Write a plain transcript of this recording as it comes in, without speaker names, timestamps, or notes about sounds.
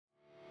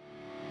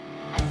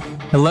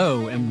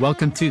Hello, and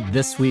welcome to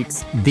this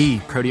week's The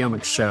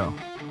Proteomics Show.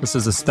 This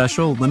is a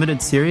special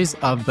limited series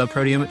of The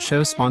Proteomics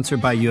Show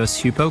sponsored by US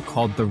HUPO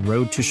called The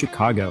Road to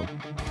Chicago.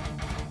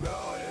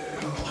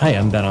 Hi,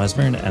 I'm Ben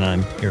Osborne, and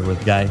I'm here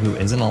with a guy who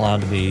isn't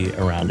allowed to be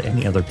around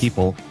any other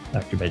people,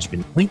 Dr.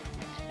 Benjamin Lee.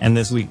 And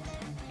this week's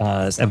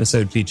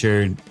episode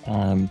featured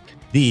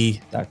the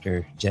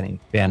Dr.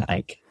 Jenny Van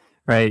Eyck.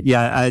 Right.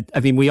 Yeah. I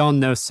mean, we all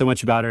know so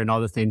much about her and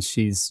all the things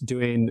she's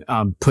doing,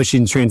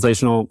 pushing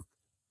translational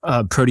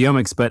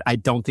proteomics, but I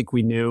don't think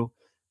we knew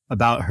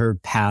about her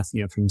path,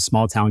 from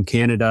small town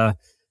Canada,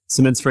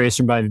 some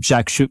inspiration by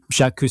Jacques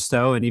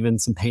Cousteau, and even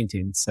some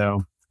painting.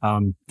 So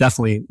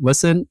definitely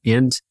listen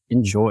and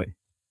enjoy.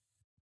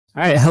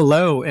 All right.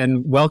 Hello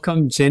and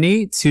welcome,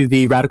 Jenny, to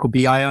the Radical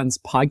B Ions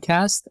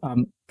podcast.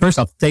 First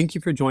off, thank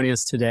you for joining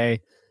us today.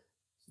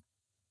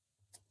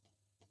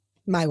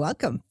 My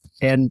welcome.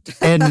 And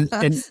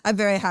I'm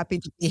very happy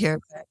to be here.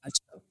 Very much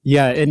so.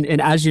 Yeah.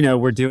 And as you know,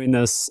 we're doing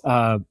this,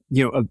 for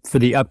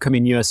the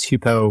upcoming US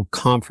HUPO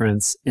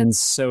conference. And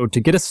so to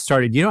get us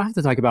started, you don't have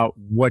to talk about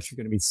what you're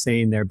going to be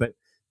saying there, but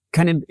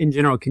kind of in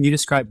general, can you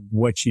describe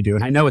what you do?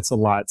 And I know it's a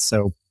lot,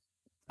 so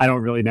I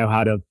don't really know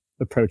how to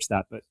approach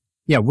that, but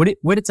yeah,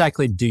 what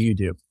exactly do you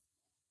do?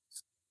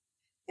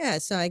 Yeah.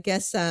 So I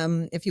guess,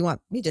 if you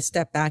want me to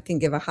step back and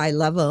give a high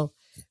level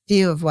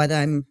view of what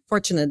I'm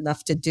fortunate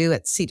enough to do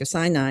at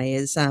Cedars-Sinai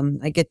is,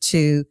 I get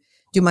to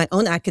do my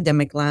own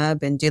academic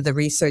lab and do the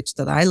research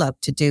that I love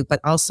to do, but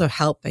also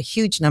help a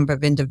huge number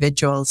of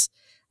individuals,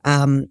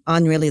 on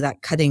really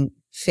that cutting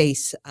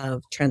face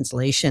of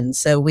translation.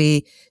 So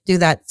we do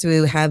that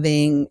through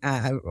having,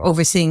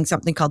 overseeing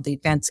something called the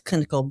Advanced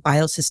Clinical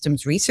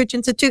Biosystems Research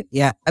Institute.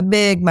 Yeah. A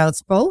big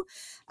mouthful.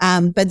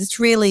 But it's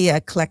really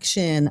a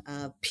collection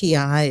of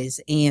PIs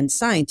and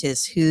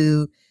scientists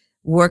who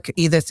work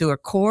either through a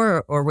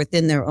core or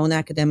within their own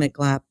academic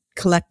lab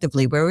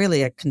collectively. We're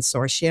really a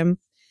consortium.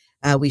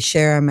 We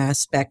share our mass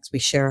specs, we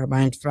share our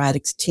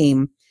bioinformatics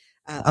team,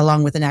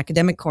 along with an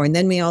academic core. And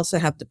then we also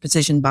have the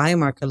precision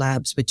biomarker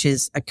labs, which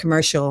is a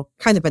commercial,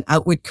 kind of an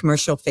outward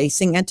commercial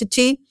facing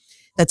entity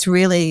that's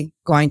really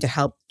going to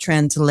help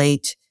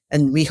translate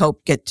and we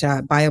hope get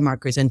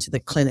biomarkers into the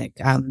clinic.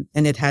 And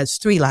it has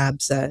 3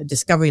 labs, a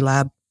discovery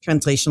lab,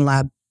 translation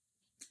lab,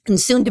 and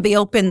soon to be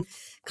open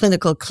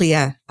clinical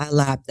CLIA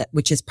lab,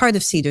 which is part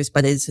of Cedars,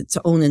 but is its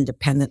own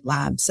independent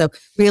lab. So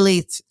really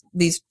it's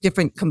these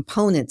different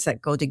components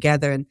that go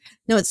together. And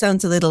it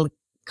sounds a little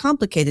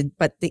complicated,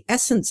 but the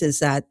essence is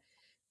that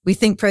we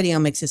think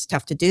proteomics is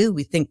tough to do.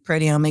 We think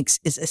proteomics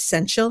is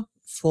essential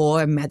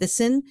for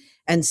medicine.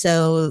 And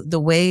so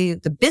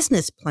the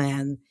business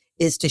plan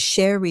is to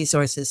share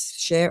resources,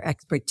 share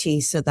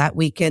expertise so that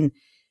we can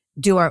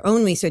do our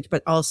own research,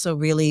 but also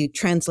really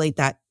translate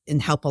that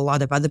and help a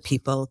lot of other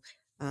people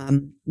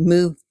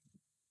move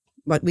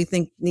what we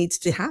think needs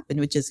to happen,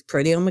 which is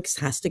proteomics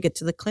has to get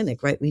to the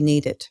clinic, right? We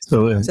need it.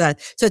 So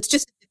it's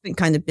just a different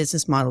kind of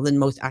business model than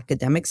most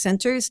academic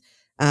centers.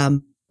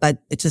 But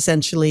it's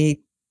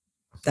essentially,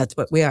 that's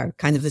what we are,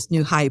 kind of this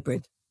new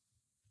hybrid.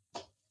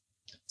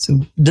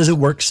 So does it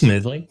work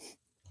smoothly?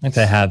 Like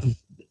they have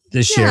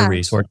the shared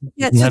resource?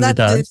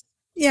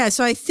 Yeah,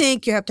 so I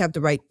think you have to have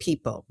the right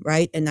people,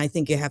 right? And I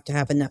think you have to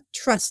have enough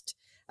trust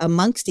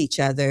amongst each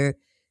other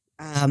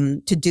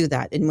to do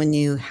that. And when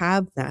you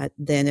have that,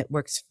 then it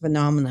works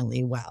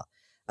phenomenally well.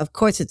 Of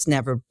course, it's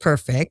never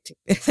perfect.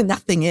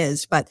 Nothing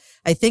is, but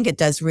I think it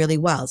does really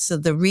well. So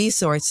the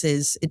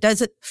resources, it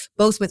does it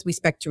both with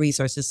respect to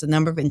resources, the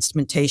number of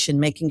instrumentation,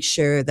 making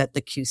sure that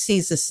the QC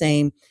is the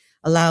same,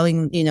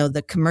 allowing,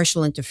 the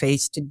commercial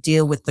interface to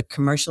deal with the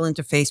commercial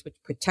interface, which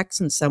protects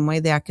in some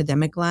way the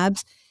academic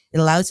labs. It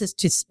allows us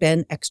to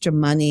spend extra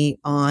money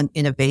on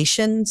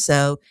innovation.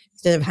 So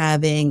instead of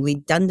having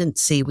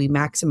redundancy, we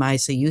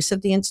maximize the use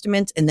of the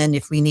instrument. And then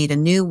if we need a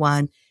new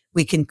one,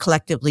 we can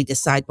collectively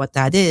decide what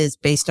that is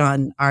based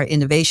on our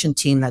innovation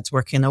team that's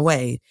working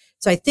away.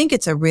 So I think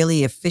it's a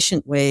really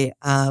efficient way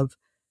of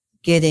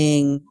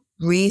getting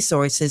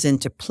resources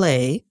into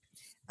play,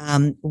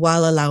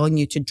 while allowing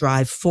you to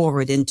drive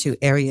forward into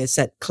areas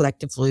that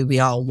collectively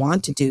we all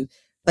want to do.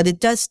 But it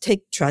does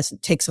take trust.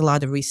 It takes a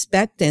lot of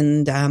respect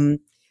and,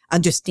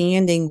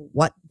 understanding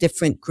what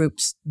different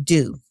groups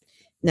do.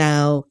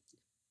 Now,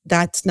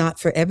 that's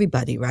not for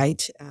everybody,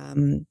 right?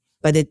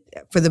 But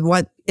for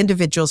the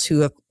individuals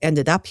who have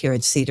ended up here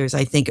at Cedars,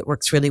 I think it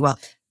works really well.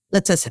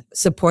 Lets us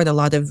support a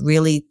lot of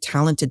really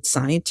talented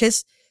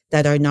scientists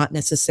that are not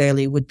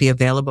necessarily would be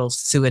available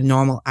through a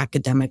normal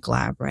academic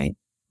lab, right?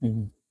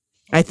 Mm-hmm.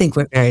 I think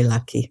we're very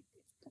lucky.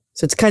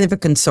 So it's kind of a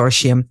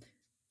consortium.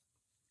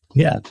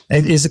 Yeah.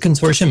 Is a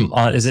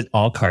consortium, is it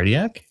all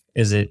cardiac?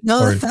 Is it?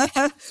 No,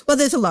 well,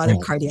 there's a lot of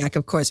cardiac,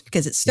 of course,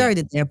 because it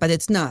started there, but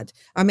it's not.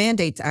 Our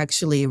mandate's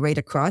actually right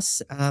across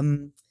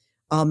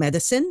all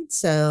medicine.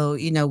 So,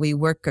 we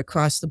work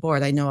across the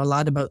board. I know a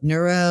lot about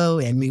neuro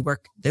and we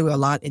do a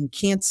lot in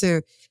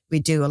cancer. We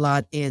do a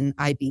lot in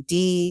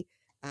IBD.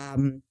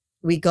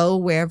 We go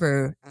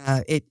wherever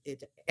it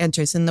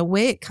enters. And the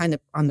way it kind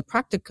of on the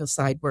practical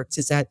side works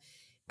is that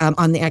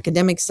on the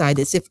academic side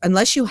is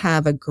unless you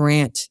have a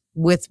grant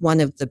with one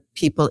of the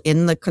people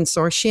in the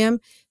consortium,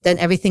 then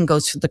everything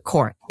goes to the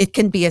core. It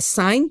can be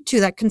assigned to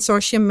that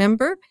consortium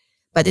member,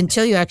 but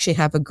until you actually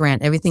have a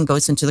grant, everything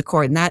goes into the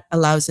core. And that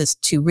allows us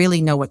to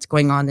really know what's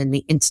going on in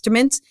the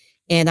instruments.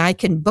 And I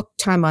can book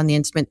time on the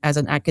instrument as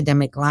an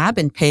academic lab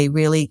and pay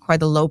really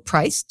quite a low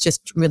price,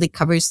 just really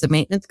covers the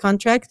maintenance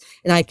contract.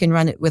 And I can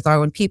run it with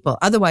our own people.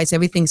 Otherwise,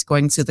 everything's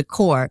going through the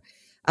core,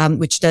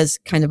 which does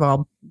kind of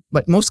all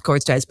what most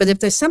cores does. But if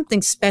there's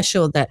something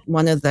special that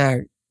one of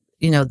the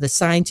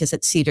scientists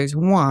at Cedars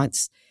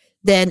wants,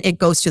 then it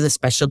goes to the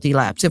specialty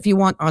lab. So if you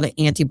want all the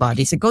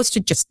antibodies, it goes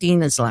to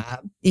Justina's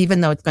lab,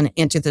 even though it's going to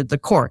enter the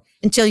core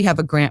until you have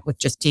a grant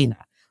with Justina.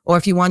 Or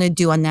if you want to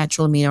do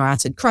unnatural amino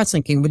acid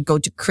cross-linking, it would go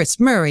to Chris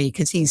Murray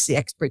because he's the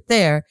expert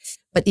there.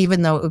 But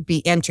even though it would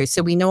be entered,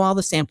 so we know all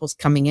the samples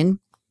coming in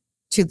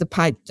to the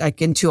pipe,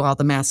 like into all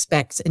the mass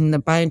specs. And the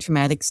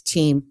bioinformatics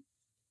team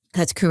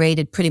has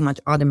created pretty much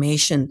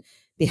automation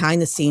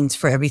behind the scenes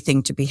for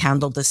everything to be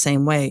handled the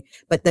same way.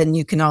 But then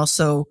you can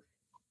also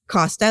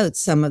cost out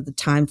some of the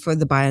time for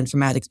the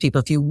bioinformatics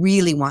people if you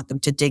really want them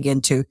to dig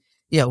into,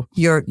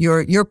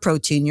 your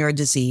protein, your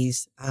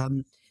disease.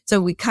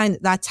 So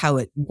that's how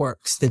it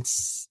works.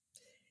 It's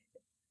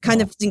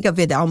kind of think of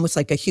it almost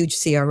like a huge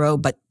CRO,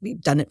 but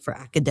we've done it for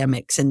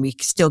academics and we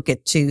still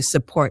get to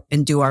support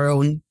and do our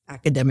own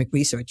academic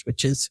research,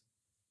 which is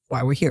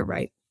why we're here,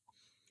 right?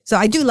 So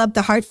I do love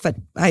the heart, but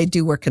I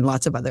do work in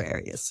lots of other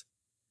areas.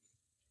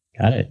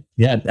 Got it.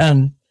 Yeah.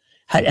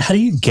 How do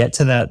you get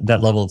to that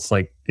level? It's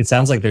like, it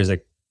sounds like there's a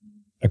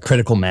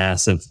critical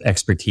mass of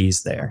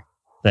expertise there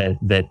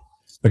that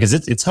because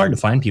it's hard to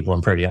find people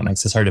in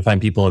proteomics. It's hard to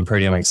find people in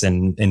proteomics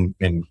in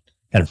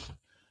kind of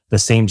the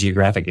same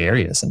geographic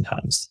area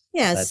sometimes.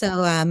 Yeah.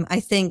 So, I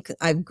think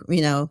I'm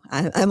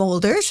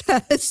older,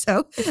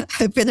 so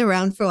I've been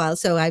around for a while.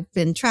 So I've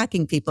been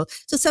tracking people.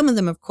 So some of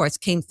them, of course,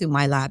 came through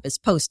my lab as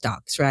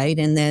postdocs, right?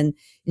 And then,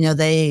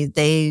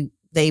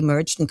 they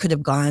merged and could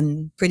have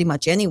gone pretty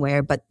much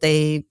anywhere, but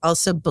they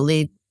also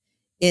believe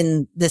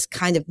in this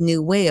kind of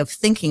new way of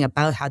thinking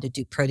about how to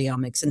do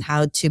proteomics and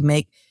how to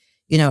make,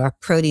 a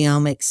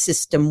proteomic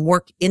system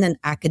work in an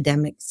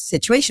academic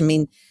situation.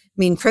 I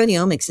mean,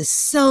 proteomics is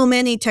so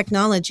many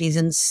technologies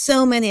and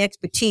so many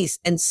expertise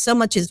and so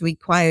much is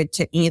required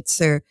to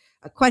answer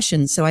a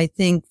question. So I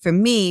think for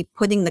me,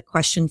 putting the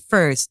question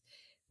first,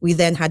 we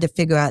then had to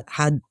figure out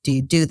how do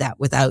you do that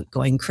without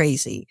going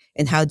crazy?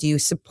 And how do you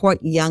support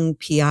young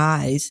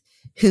PIs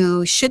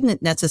who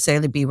shouldn't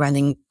necessarily be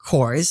running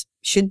cores,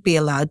 should be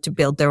allowed to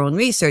build their own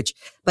research,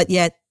 but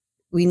yet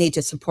we need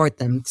to support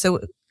them. So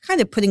kind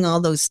of putting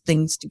all those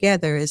things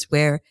together is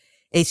where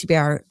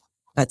ACBR,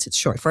 that's its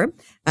short form,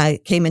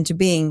 came into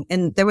being.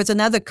 And there was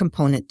another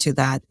component to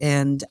that.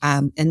 And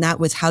that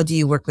was how do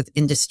you work with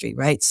industry,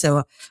 right?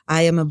 So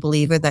I am a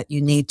believer that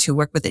you need to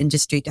work with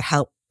industry to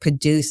help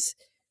produce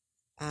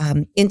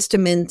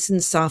instruments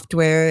and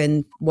software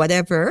and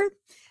whatever,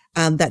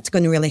 that's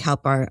going to really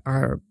help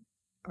our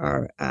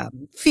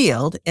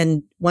field.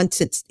 And once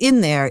it's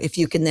in there, if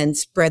you can then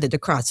spread it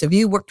across. So if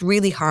you worked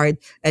really hard,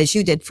 as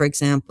you did, for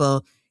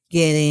example,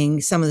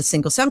 getting some of the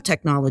single cell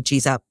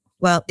technologies up,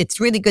 well, it's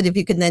really good if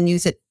you can then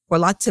use it for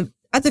lots of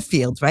other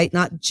fields, right?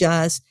 Not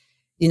just,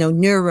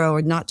 neuro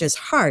or not just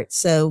heart.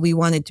 So we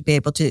wanted to be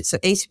able to, so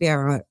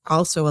ACBR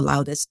also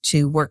allowed us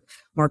to work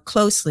more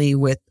closely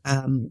with,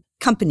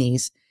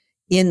 companies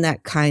in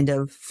that kind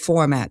of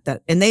format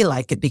and they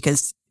like it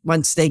because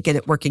once they get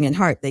it working in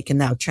heart, they can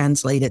now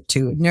translate it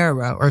to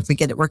neuro, or if we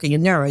get it working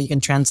in neuro, you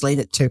can translate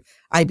it to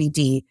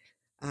IBD,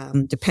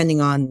 depending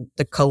on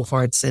the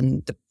cohorts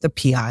and the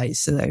PIs,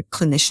 so the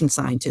clinician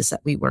scientists that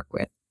we work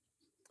with.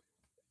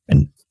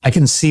 And I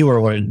can see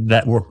where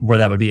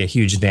that would be a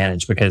huge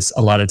advantage because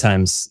a lot of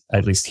times,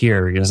 at least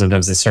here,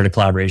 sometimes they start a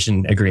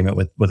collaboration agreement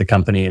with a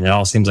company and it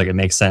all seems like it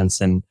makes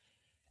sense and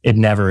it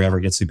never ever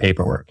gets through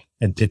paperwork.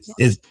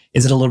 Is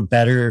it a little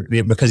better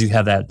because you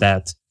have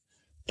that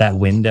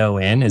window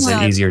in? Is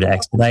it easier to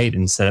expedite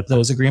and set up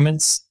those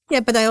agreements? Yeah,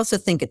 but I also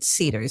think it's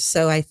Cedars.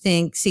 So I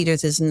think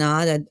Cedars is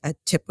not a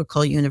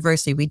typical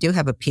university. We do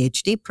have a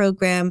PhD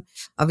program.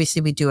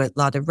 Obviously, we do a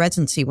lot of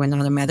residency. We're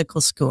not a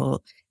medical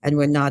school and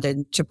we're not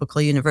a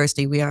typical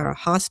university. We are a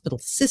hospital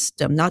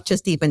system, not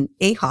just even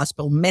a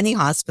hospital, many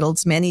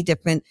hospitals, many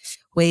different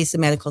ways the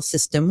medical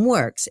system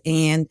works.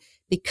 And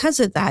because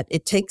of that,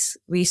 it takes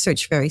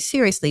research very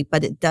seriously,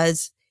 but it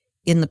does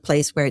in the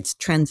place where it's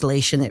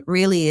translation. It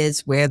really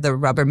is where the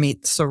rubber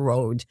meets the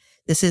road.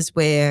 This is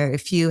where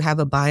if you have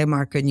a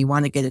biomarker and you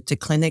want to get it to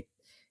clinic,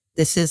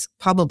 this is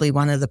probably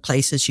one of the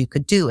places you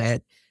could do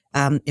it.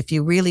 If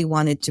you really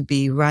wanted to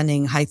be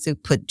running high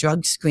throughput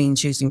drug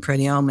screens using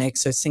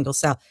proteomics or single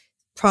cell,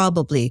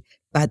 probably,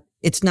 but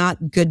it's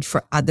not good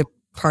for other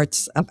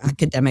parts of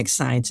academic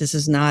science. This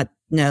is not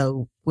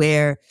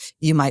where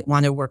you might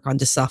want to work on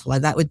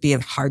Drosophila. That would be a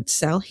hard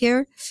sell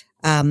here.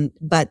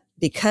 But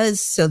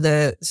because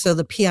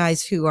the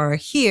PIs who are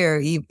here,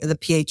 the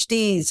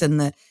PhDs and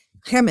the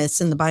chemists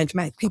and the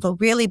bioinformatics people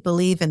really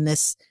believe in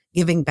this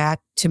giving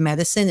back to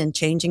medicine and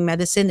changing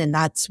medicine. And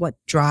that's what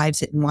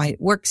drives it and why it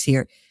works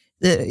here.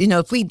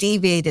 if we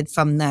deviated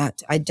from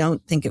that, I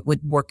don't think it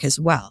would work as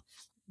well.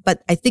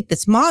 But I think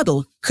this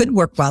model could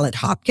work well at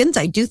Hopkins.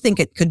 I do think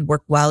it could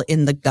work well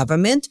in the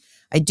government.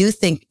 I do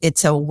think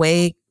it's a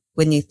way,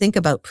 when you think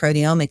about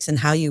proteomics and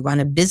how you run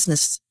a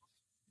business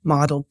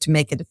model to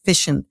make it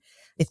efficient,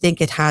 I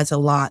think it has a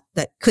lot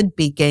that could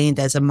be gained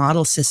as a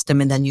model system,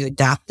 and then you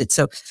adapt it.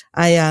 So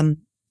I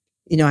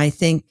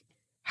think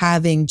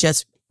having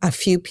just a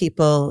few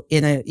people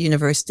in a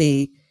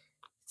university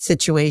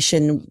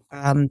situation,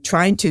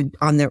 trying to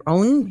on their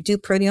own do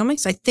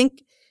proteomics, I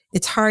think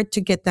it's hard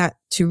to get that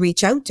to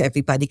reach out to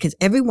everybody, because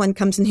everyone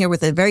comes in here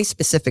with a very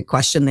specific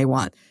question they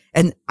want.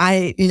 And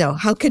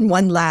how can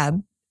one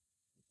lab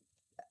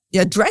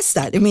address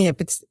that? I mean, if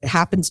it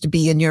happens to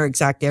be in your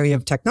exact area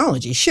of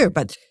technology, sure,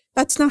 but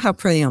that's not how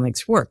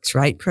proteomics works,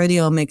 right?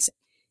 Proteomics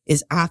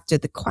is after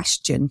the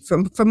question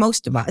for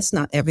most of us,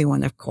 not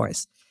everyone, of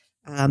course.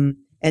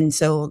 And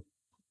so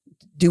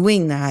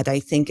doing that, I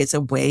think, is a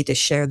way to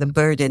share the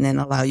burden and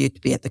allow you to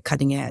be at the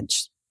cutting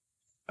edge.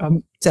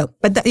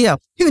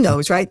 Who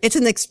knows, right? It's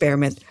an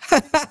experiment.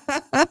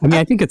 I mean,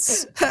 I think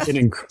it's an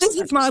incredible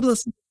business model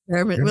is an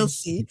experiment. We'll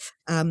see.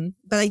 But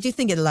I do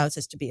think it allows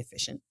us to be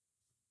efficient.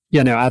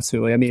 Yeah, no,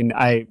 absolutely. I mean,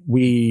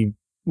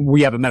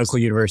 we have a medical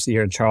university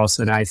here in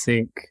Charleston. I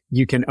think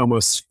you can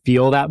almost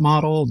feel that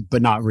model,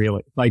 but not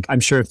really. Like, I'm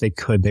sure if they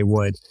could, they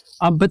would.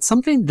 But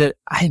something that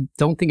I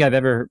don't think I've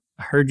ever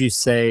heard you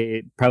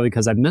say, probably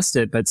because I've missed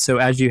it, but so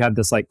as you have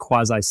this like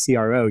quasi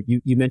CRO,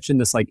 you mentioned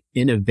this like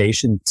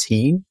innovation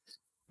team.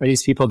 Are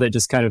these people that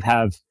just kind of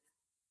have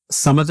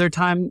some of their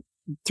time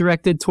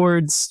directed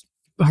towards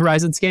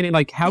horizon scanning?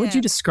 Like, how would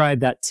you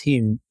describe that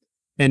team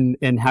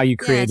and how you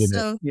created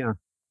it?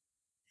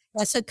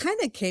 Yeah, so it kind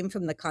of came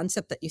from the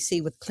concept that you see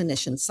with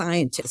clinician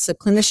scientists. So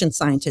clinician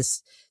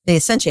scientists, they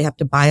essentially have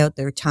to buy out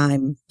their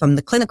time from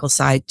the clinical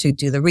side to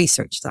do the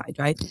research side,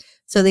 right?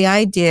 So the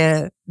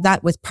idea,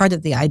 that was part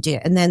of the idea.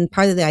 And then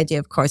part of the idea,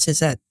 of course, is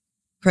that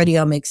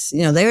proteomics,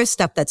 there is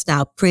stuff that's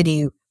now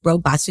pretty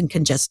robust and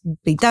can just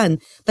be done,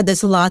 but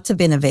there's lots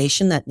of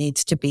innovation that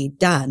needs to be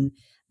done.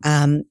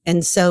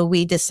 And so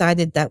we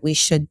decided that we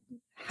should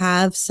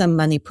have some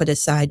money put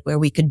aside where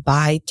we could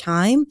buy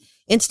time,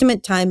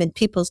 instrument time and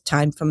people's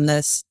time from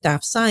the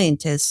staff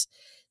scientists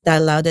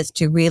that allowed us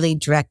to really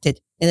direct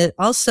it. And it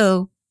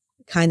also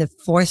kind of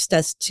forced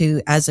us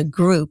to, as a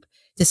group,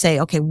 to say,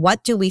 okay,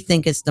 what do we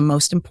think is the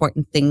most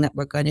important thing that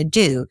we're going to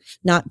do?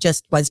 Not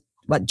just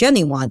what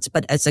Jenny wants,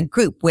 but as a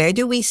group, where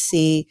do we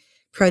see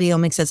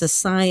proteomics as a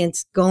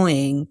science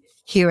going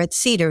here at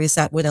Cedars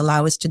that would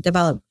allow us to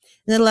develop?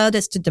 And it allowed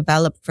us to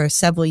develop for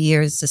several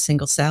years a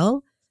single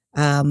cell.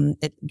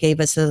 It gave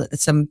us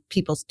some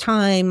people's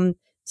time,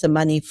 some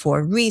money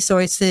for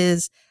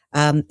resources.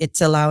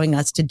 It's allowing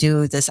us to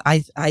do this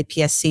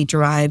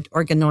iPSC-derived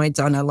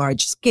organoids on a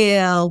large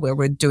scale where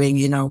we're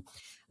doing,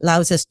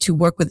 allows us to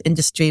work with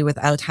industry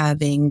without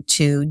having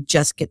to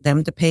just get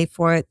them to pay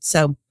for it.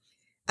 So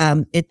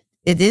it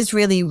is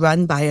really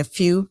run by a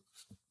few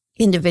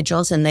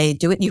individuals, and they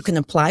do it. You can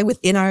apply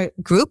within our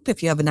group.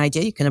 If you have an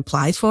idea, you can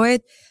apply for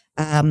it.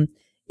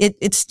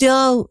 It's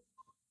still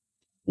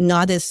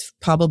not as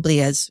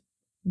probably as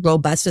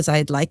robust as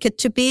I'd like it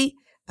to be.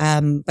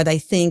 But I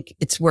think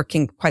it's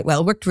working quite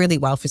well. It worked really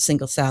well for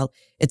single cell.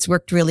 It's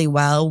worked really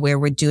well where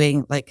we're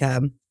doing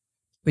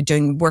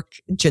work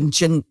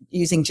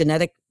using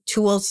genetic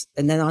tools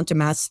and then onto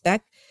mass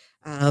spec,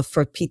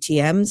 for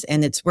PTMs.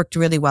 And it's worked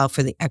really well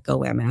for the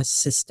ECHO-MS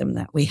system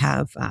that we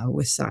have,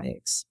 with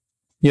SCIEX.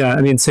 Yeah.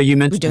 I mean, so you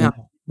mentioned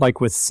like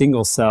with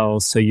single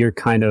cells, so you're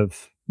kind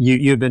of,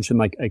 you had mentioned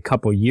like a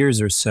couple years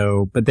or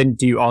so, but then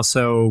do you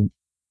also,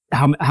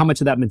 how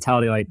much of that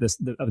mentality like this,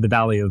 of the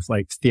Valley of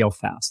like fail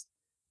fast?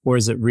 Or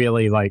is it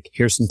really like,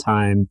 here's some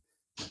time,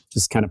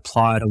 just kind of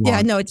plod along?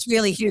 Yeah, no, it's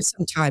really, here's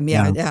some time.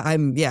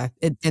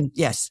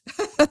 Yes.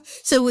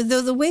 So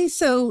the way,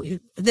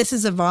 this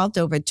has evolved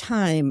over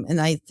time, and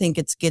I think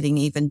it's getting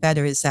even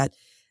better, is that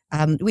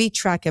we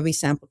track every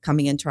sample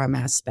coming into our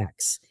mass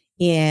specs,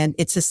 and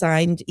it's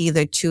assigned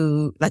either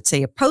to, let's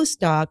say, a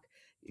postdoc,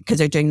 because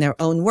they're doing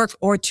their own work,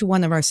 or to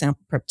one of our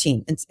sample prep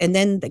team. And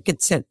then that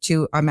gets sent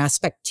to our mass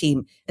spec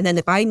team. And then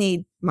if I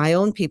need my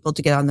own people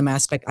to get on the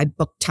mass spec, I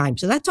book time.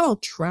 So that's all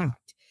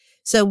tracked.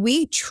 So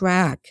we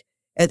track,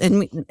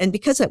 and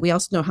because of that, we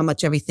also know how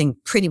much everything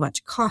pretty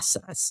much costs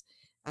us,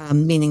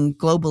 meaning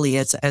globally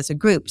as a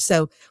group.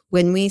 So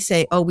when we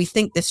say, oh, we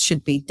think this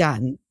should be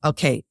done,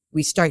 okay,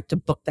 we start to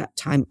book that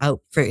time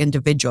out for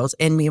individuals,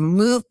 and we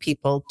move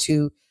people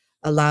to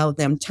allow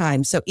them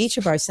time. So each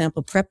of our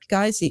sample prep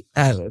guys,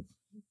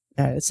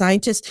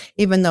 scientists,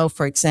 even though,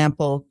 for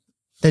example,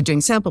 they're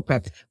doing sample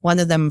prep, one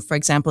of them, for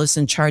example, is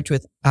in charge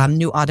with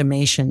new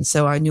automation.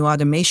 So our new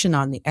automation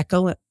on the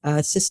ECHO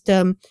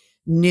system,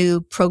 new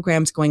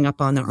programs going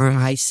up on our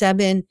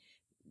i7,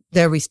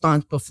 they're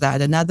responsible for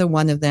that. Another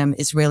one of them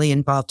is really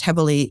involved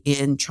heavily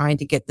in trying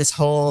to get this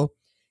whole,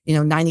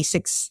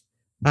 96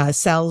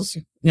 cells,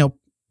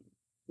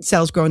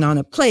 cells growing on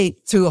a plate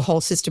through a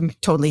whole system,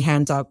 totally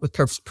hands off with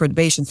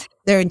perturbations.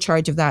 They're in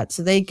charge of that.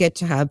 So they get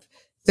to have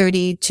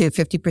 30 to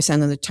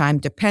 50% of the time,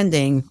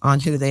 depending on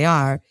who they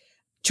are,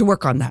 to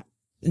work on that.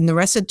 And the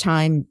rest of the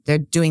time, they're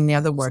doing the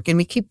other work. And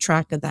we keep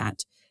track of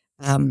that.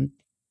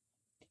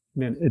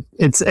 Man,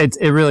 it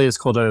really is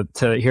cool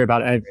to hear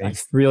about it. I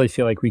really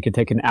feel like we could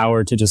take an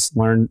hour to just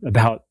learn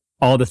about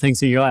all the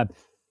things in your lab.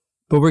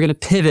 But we're going to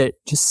pivot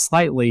just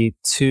slightly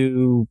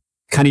to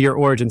kind of your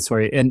origin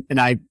story. And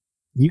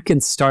you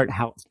can start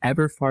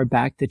however far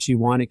back that you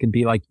want. It could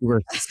be like you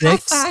were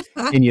 6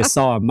 and you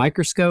saw a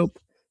microscope.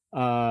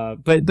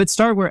 But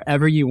start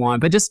wherever you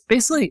want. But just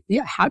basically,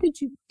 how did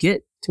you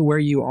get to where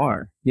you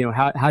are?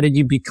 How did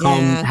you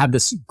have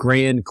this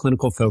grand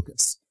clinical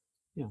focus?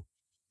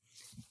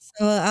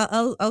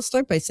 So I'll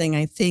start by saying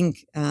I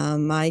think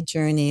my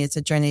journey is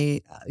a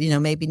journey,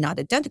 maybe not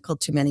identical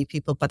to many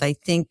people, but I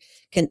think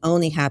can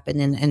only happen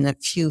in a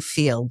few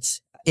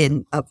fields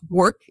of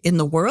work in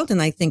the world.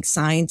 And I think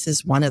science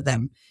is one of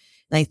them.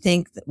 And I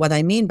think what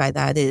I mean by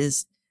that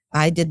is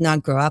I did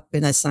not grow up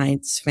in a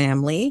science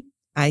family.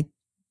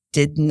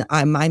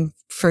 I'm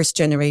first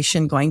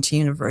generation going to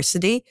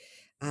university.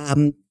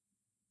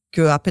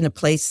 Grew up in a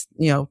place,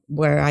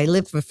 where I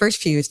lived for the first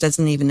few years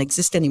doesn't even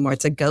exist anymore.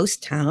 It's a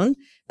ghost town.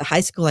 The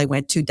high school I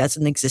went to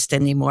doesn't exist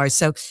anymore.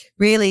 So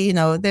really,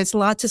 there's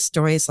lots of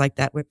stories like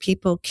that where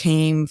people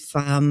came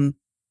from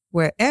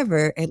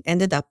wherever and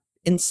ended up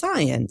in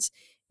science.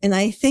 And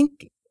I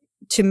think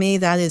to me,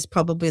 that is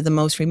probably the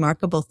most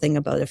remarkable thing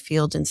about a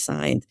field in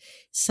science.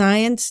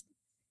 Science,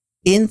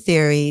 in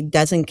theory,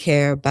 doesn't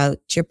care about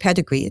your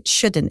pedigree. It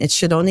shouldn't. It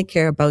should only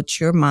care about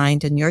your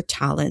mind and your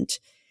talent.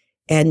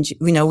 And,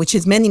 which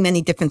is many,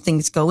 many different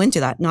things go into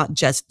that, not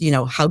just,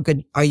 how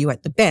good are you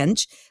at the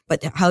bench,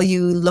 but how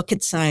you look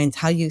at science,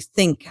 how you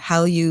think,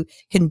 how you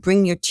can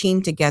bring your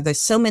team together,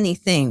 so many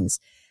things.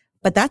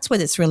 But that's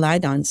what it's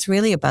relied on. It's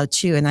really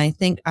about you. And I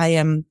think I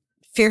am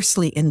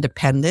fiercely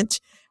independent.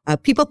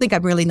 People think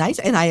I'm really nice,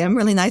 and I am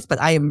really nice, but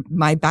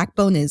my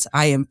backbone is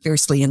I am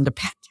fiercely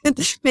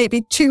independent,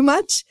 maybe too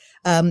much.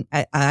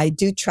 I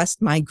do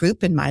trust my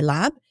group in my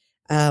lab.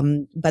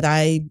 But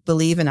I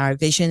believe in our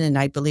vision, and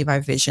I believe our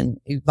vision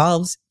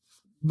evolves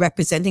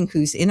representing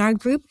who's in our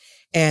group.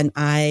 And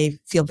I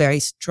feel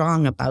very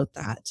strong about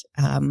that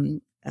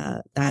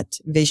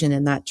vision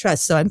and that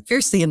trust. So I'm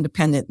fiercely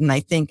independent. And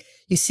I think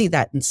you see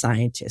that in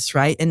scientists,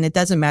 right? And it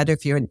doesn't matter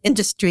if you're in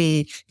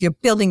industry, if you're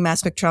building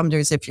mass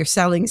spectrometers, if you're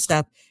selling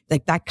stuff,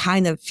 like that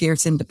kind of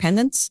fierce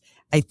independence,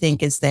 I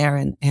think is there.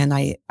 And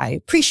I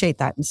appreciate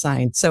that in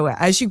science. So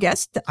as you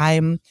guessed, I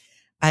am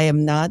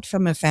not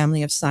from a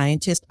family of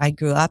scientists. I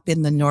grew up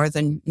in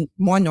the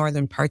more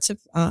northern parts of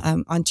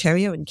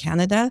Ontario in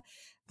Canada.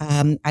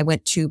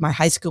 My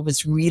high school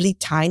was really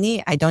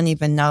tiny. I don't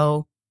even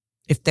know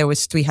if there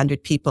was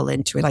 300 people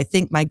into it. I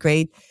think my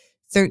grade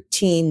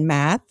 13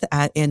 math,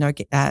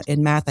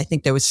 in math, I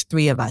think there was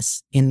 3 of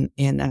us in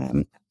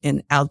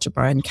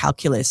algebra and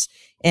calculus.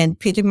 And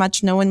pretty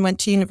much no one went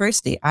to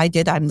university. I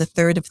did. I'm the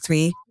third of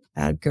 3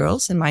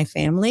 girls in my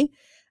family.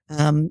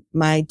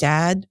 My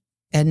dad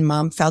and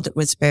mom felt it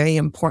was very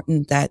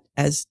important that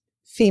as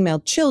female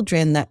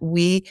children that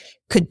we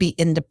could be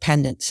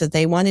independent. So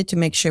they wanted to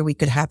make sure we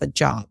could have a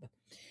job.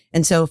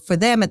 And so for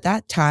them at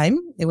that time,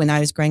 when I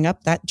was growing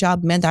up, that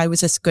job meant I was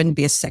just going to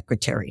be a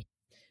secretary.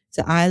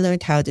 So I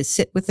learned how to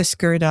sit with a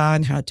skirt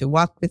on, how to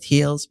walk with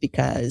heels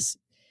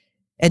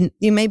and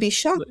you may be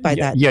shocked by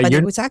that, but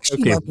it was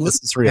actually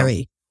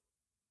revolutionary.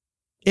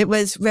 It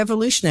was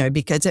revolutionary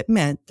because it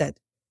meant that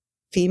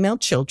female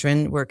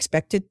children were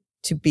expected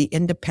to be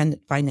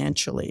independent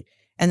financially.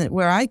 And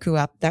where I grew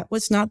up, that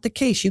was not the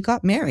case. You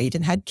got married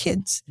and had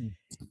kids.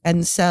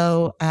 And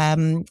so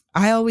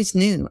I always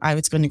knew I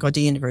was going to go to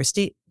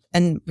university.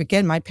 And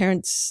again, my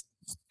parents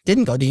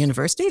didn't go to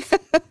university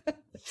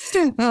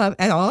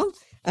at all.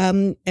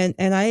 And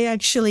I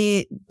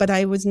actually, but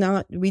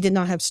we did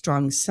not have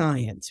strong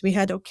science. We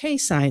had okay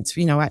science,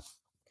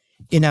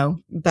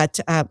 but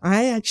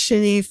I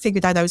actually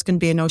figured out I was going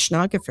to be an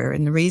oceanographer.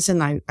 And the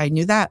reason I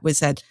knew that was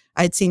that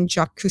I'd seen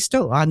Jacques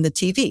Cousteau on the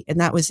TV, and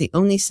that was the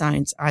only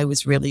science I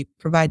was really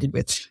provided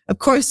with. Of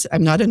course,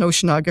 I'm not an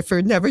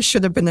oceanographer, never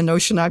should have been an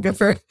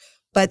oceanographer,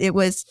 but it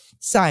was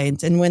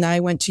science. And when I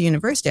went to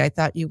university, I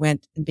thought you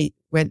went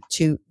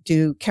to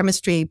do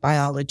chemistry,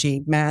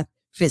 biology, math,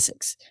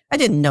 physics. I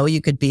didn't know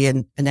you could be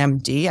an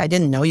MD. I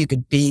didn't know you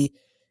could be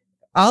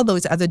all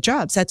those other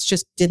jobs. That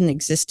just didn't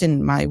exist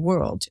in my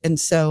world. And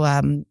so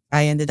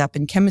I ended up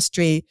in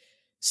chemistry,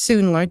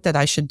 soon learned that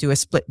I should do a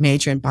split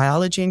major in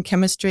biology and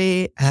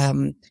chemistry,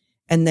 and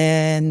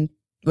then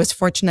was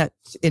fortunate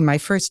in my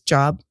first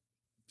job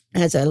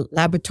as a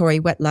laboratory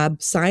wet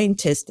lab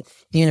scientist at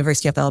the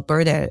University of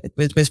Alberta.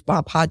 It was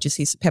Bob Hodges.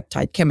 He's a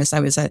peptide chemist. I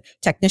was a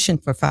technician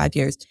for 5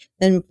 years.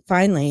 Then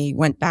finally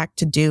went back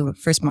to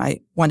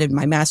wanted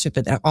my master's,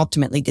 but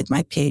ultimately did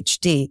my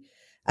PhD.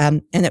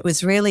 And it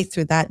was really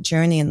through that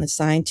journey and the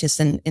scientist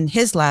and in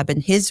his lab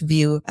and his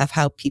view of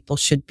how people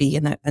should be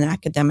in an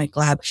academic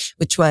lab,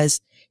 which was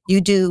you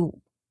do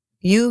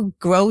you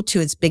grow to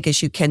as big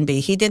as you can be.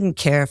 He didn't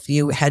care if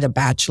you had a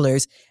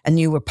bachelor's and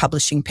you were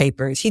publishing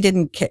papers. He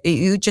didn't care.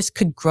 You just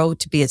could grow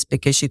to be as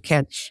big as you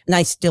can. And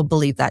I still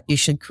believe that you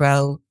should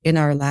grow in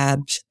our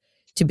labs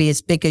to be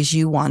as big as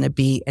you want to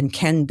be and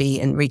can be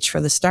and reach for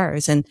the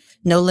stars, and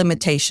no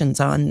limitations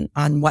on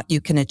what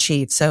you can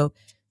achieve. So,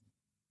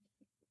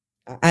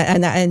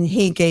 and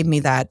he gave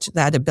me that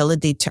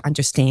ability to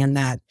understand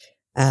that.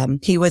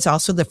 He was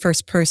also the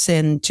first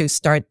person to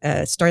start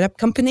a startup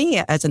company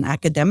as an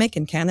academic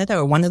in Canada,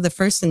 or one of the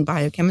first in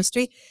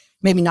biochemistry.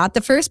 Maybe not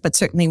the first, but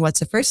certainly was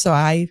the first. So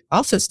I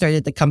also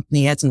started the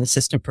company as an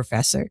assistant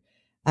professor.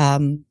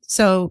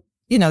 So,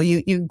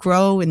 you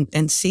grow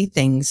and see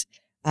things.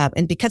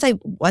 And because I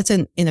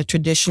wasn't in a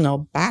traditional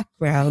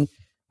background,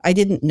 I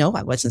didn't know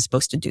I wasn't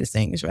supposed to do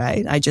things,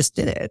 right? I just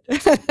did it.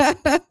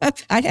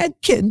 I had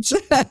kids.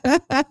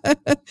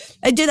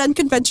 I did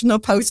unconventional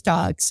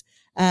postdocs.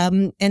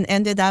 And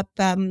ended up,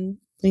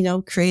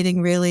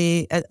 creating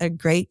really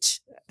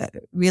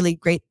really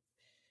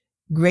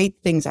great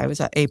things I was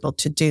able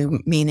to do,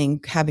 meaning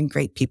having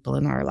great people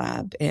in our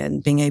lab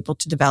and being able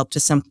to develop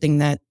to something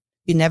that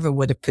you never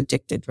would have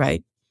predicted,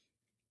 right?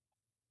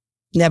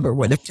 Never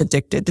would have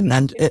predicted.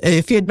 And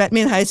if you had met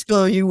me in high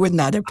school, you would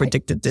not have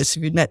predicted this.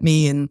 If you'd met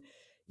me in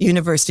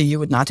university, you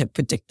would not have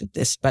predicted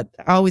this. But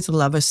I always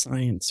love of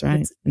science,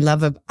 right?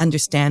 Love of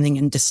understanding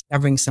and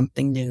discovering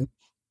something new.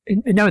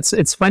 No,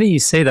 it's funny you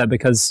say that,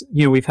 because,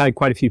 we've had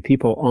quite a few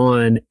people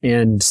on,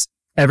 and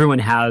everyone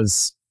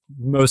has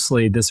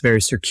mostly this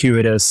very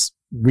circuitous,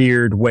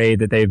 weird way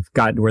that they've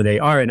gotten where they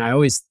are. And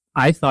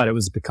I thought it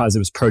was because it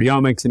was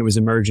proteomics and it was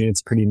emerging.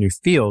 It's a pretty new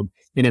field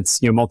and it's,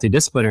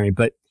 multidisciplinary.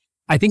 But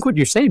I think what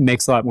you're saying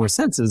makes a lot more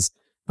sense. Is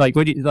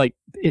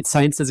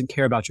science doesn't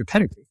care about your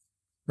pedigree,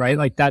 right?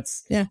 Like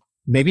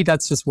maybe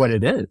that's just what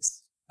it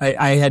is.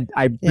 I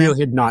really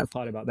had not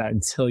thought about that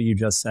until you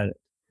just said it.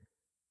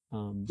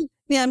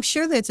 Yeah, I'm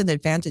sure there's an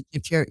advantage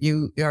if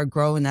you are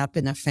growing up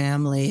in a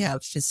family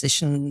of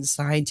physicians,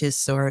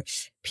 scientists, or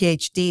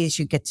PhDs.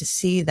 You get to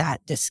see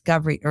that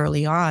discovery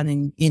early on,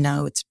 and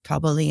it's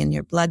probably in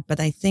your blood. But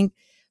I think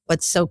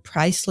what's so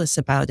priceless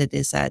about it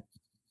is that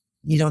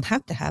you don't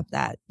have to have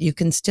that. You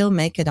can still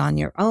make it on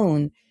your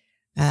own,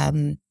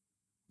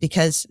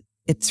 because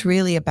it's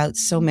really about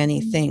so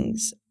many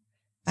things.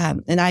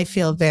 And I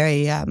feel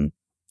very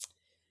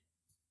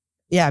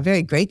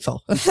very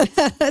grateful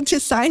to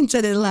science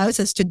that it allows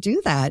us to do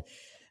that,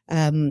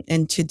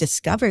 and to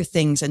discover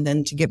things. And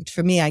then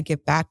I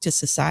give back to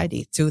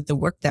society through the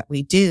work that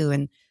we do.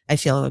 And I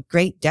feel a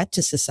great debt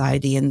to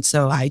society. And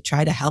so I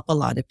try to help a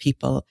lot of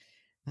people,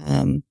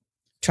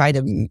 try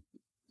to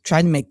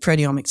make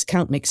proteomics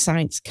count, make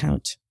science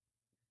count.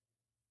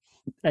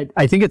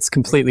 I think it's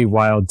completely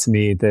wild to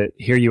me that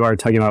here you are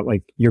talking about,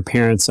 like, your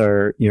parents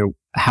are,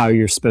 how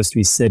you're supposed to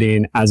be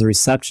sitting as a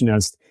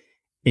receptionist.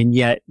 And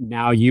yet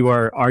now you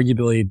are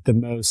arguably the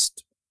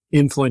most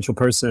influential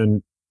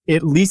person,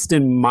 at least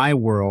in my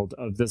world,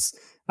 of this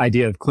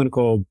idea of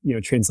clinical,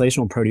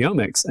 translational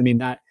proteomics. I mean,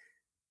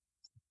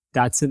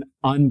 that's an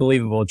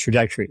unbelievable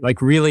trajectory.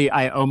 Like, really,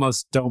 I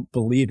almost don't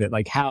believe it.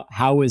 Like,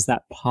 how is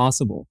that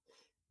possible?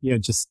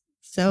 There's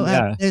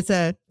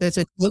a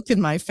joke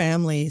in my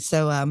family.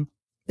 So,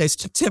 there's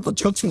several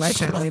jokes in my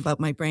family about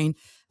my brain.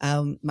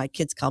 My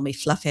kids call me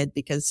fluffhead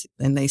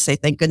and they say,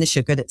 thank goodness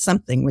you're good at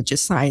something, which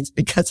is science,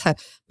 because I'm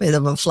a bit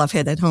of a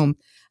fluffhead at home.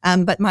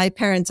 But my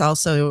parents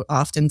also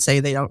often say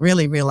they don't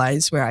really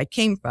realize where I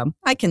came from.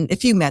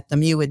 If you met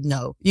them, you would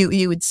know.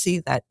 You would see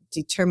that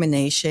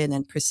determination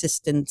and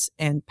persistence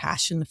and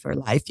passion for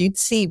life. You'd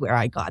see where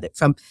I got it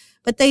from,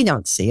 but they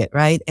don't see it,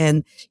 right?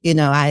 And,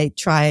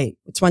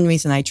 it's one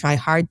reason I try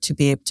hard to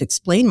be able to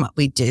explain what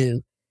we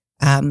do,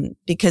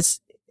 because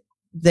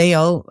I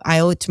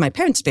owe it to my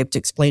parents to be able to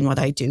explain what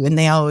I do. And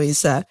they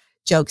always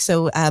joke.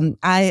 So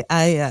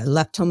I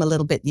left home a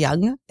little bit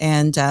young.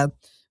 And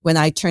when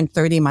I turned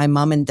 30, my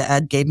mom and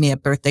dad gave me a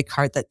birthday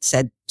card that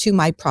said, "To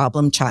my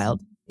problem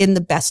child," in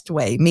the best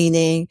way,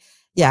 meaning,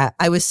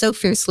 I was so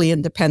fiercely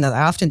independent.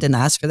 I often didn't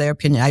ask for their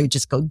opinion. I would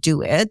just go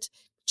do it,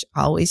 which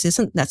always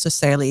isn't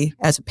necessarily,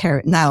 as a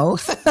parent now,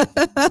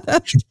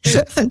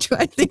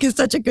 I think is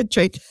such a good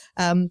trait.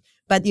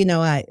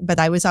 But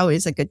I was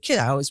always a good kid.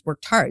 I always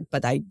worked hard,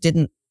 but I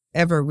didn't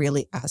ever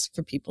really ask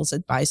for people's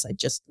advice. I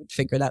just would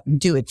figure it out and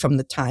do it from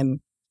the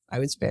time I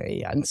was very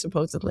young,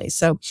 supposedly.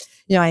 So,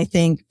 I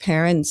think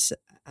parents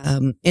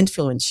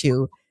influence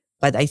you,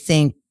 but I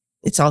think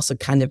it's also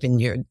kind of in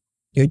your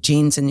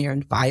genes and your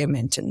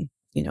environment and,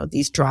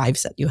 these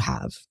drives that you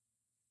have.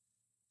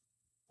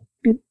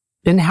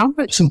 And how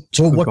much?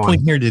 So at what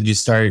point here did you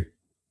start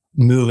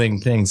moving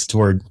things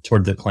toward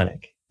the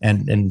clinic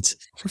and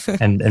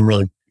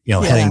really,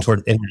 heading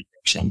toward the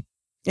direction?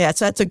 Yeah,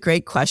 so that's a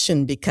great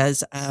question,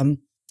 because I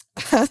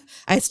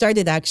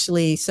started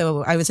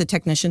so I was a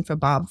technician for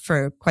Bob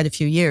for quite a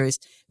few years.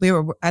 We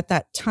were, at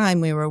that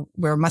time, we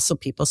were muscle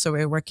people. So we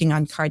were working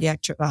on cardiac,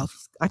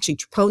 actually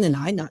troponin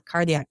I, not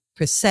cardiac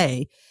per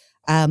se.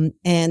 And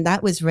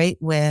that was right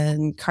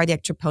when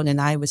cardiac troponin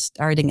I was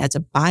starting as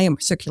a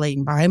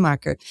circulating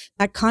biomarker.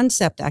 That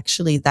concept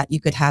actually that you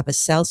could have a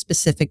cell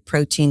specific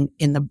protein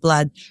in the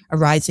blood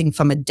arising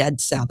from a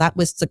dead cell. That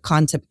was the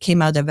concept,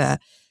 came out of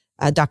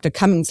Dr.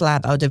 Cummings'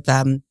 lab out of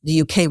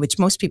the UK, which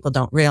most people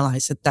don't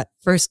realize that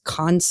first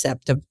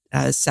concept of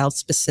cell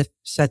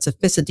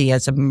specificity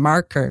as a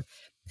marker.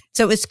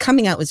 So it was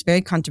coming out, was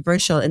very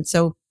controversial. And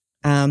so,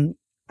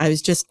 I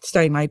was just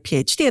starting my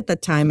PhD at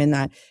that time,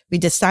 and we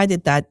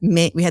decided that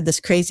we had this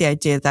crazy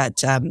idea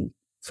that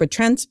for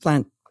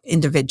transplant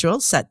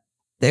individuals that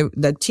the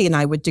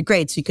TNI would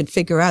degrade, so you could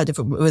figure out if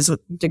it was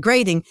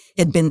degrading,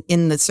 it had been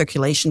in the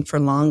circulation for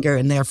longer,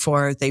 and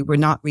therefore they were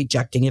not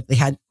rejecting. If they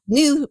had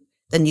new,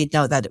 then you'd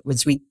know that it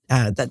was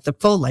that the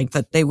full length,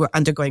 that they were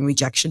undergoing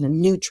rejection,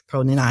 and new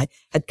troponin I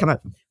had come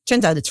out.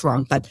 Turns out it's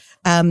wrong. But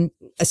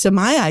so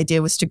my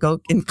idea was to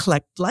go and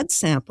collect blood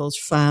samples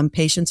from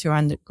patients who are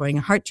undergoing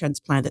a heart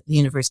transplant at the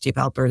University of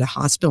Alberta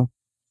Hospital.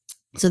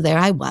 So there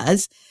I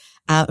was.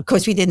 Of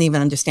course, we didn't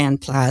even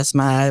understand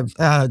plasma.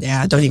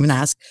 Don't even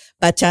ask.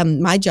 But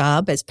my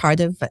job as part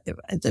of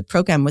the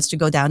program was to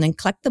go down and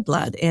collect the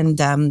blood and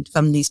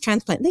from these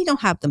transplants. They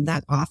don't have them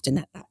that often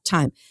at that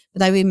time.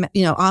 But I remember,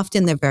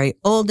 often they're very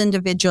old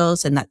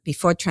individuals, and that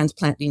before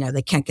transplant,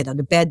 they can't get out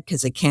of bed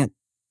because they can't.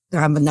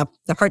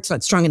 The heart's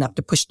not strong enough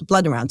to push the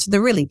blood around. So they're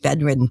really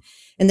bedridden.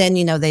 And then,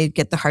 they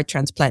get the heart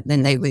transplant and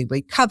then they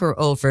recover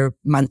over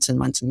months and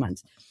months and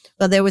months.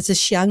 Well, there was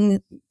this young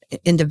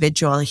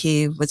individual.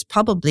 He was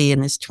probably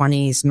in his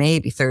 20s,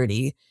 maybe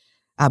 30,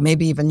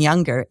 maybe even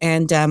younger.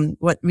 And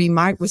what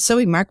was so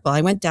remarkable,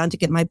 I went down to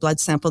get my blood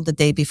sample the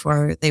day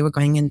before they were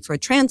going in for a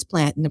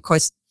transplant. And of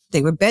course,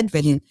 they were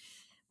bedridden.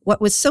 What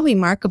was so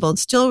remarkable and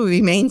still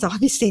remains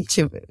obviously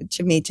to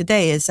me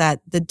today is that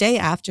the day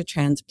after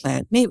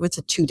transplant, maybe it was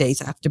 2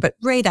 days after, but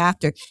right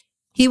after,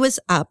 he was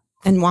up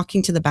and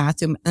walking to the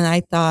bathroom. And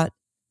I thought,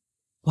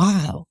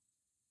 wow,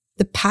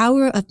 the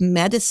power of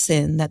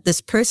medicine, that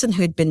this person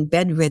who had been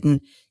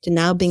bedridden to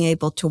now being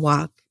able to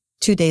walk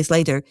 2 days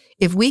later,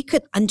 if we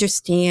could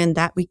understand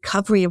that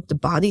recovery of the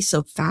body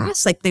so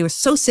fast, like they were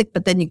so sick,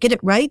 but then you get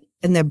it right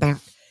and they're back.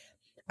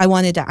 I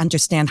wanted to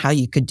understand how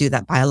you could do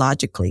that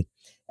biologically.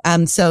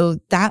 So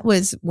that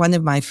was one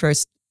of my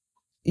first,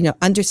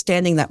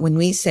 understanding that when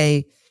we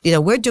say,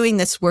 we're doing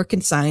this work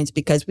in science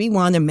because we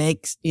want to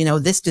make,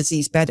 this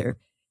disease better.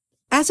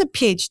 As a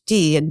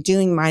PhD and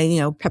doing my,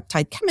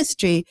 peptide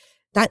chemistry,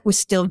 that was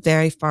still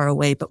very far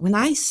away. But when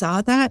I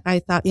saw that, I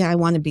thought, I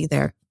want to be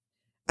there.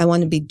 I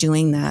want to be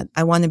doing that.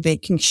 I want to be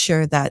making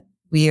sure that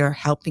we are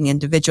helping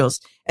individuals.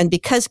 And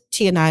because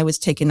TNI was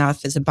taken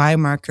off as a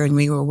biomarker and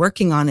we were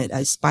working on it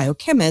as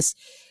biochemists,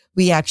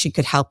 we actually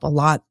could help a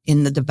lot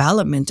in the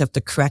development of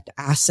the correct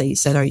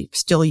assays that are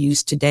still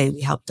used today.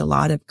 We helped a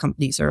lot of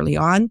companies early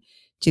on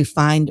to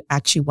find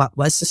actually what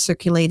was the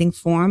circulating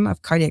form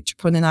of cardiac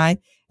troponin I.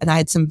 And I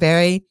had some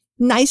very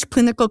nice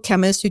clinical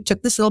chemists who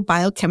took this little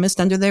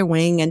biochemist under their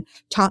wing and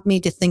taught me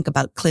to think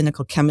about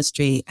clinical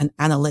chemistry and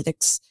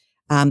analytics,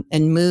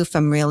 and move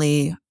from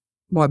really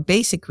more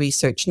basic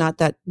research. Not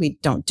that we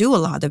don't do a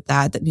lot of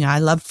that. I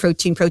love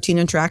protein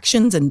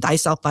interactions and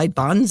disulfide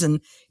bonds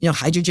and,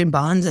 hydrogen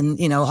bonds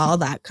and, all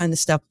that kind of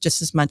stuff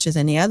just as much as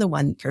any other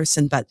one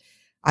person. But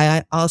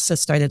I also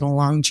started a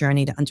long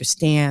journey to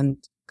understand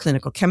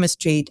clinical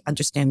chemistry, to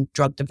understand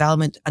drug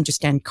development,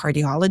 understand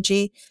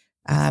cardiology,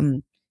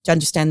 to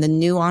understand the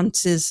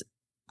nuances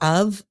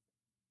of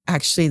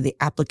actually the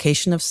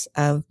application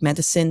of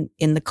medicine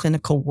in the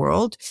clinical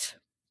world.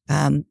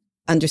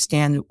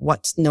 Understand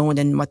what's known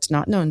and what's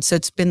not known. So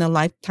it's been a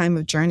lifetime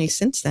of journey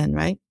since then,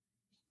 right?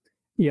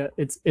 Yeah,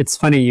 it's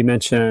funny you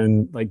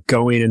mentioned like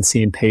going and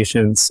seeing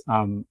patients.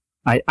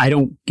 I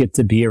don't get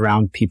to be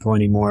around people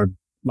anymore,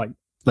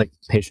 like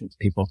patient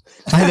people.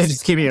 They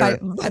just keep me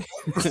around.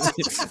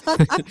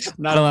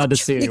 Not allowed to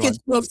see anyone. You can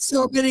go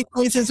so many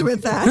places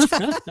with that.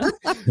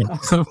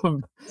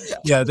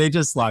 Yeah, they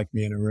just locked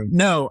me in a room.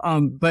 No,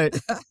 but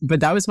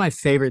that was my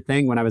favorite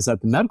thing when I was at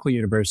the medical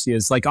university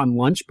is like on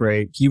lunch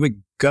break, you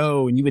would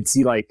go and you would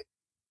see like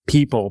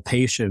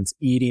patients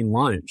eating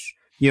lunch,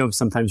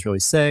 sometimes really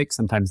sick,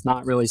 sometimes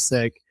not really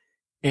sick.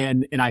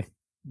 And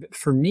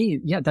for me,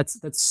 that's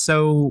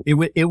so,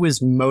 it was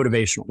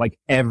motivational. Like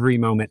every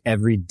moment,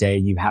 every day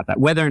you have that,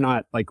 whether or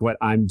not like what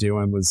I'm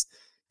doing was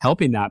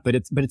helping that. But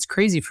it's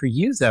crazy for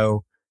you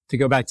though, to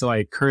go back to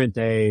like current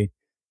day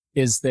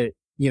is that,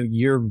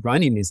 you're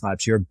running these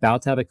labs. You're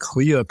about to have a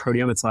CLIA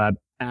proteomics lab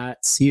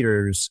at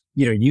Cedars.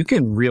 You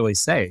can really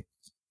say,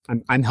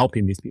 I'm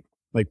helping these people,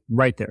 like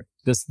right there,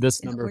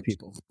 this number of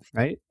people,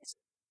 right?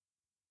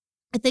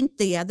 I think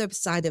the other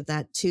side of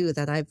that too,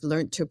 that I've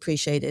learned to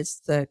appreciate is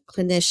the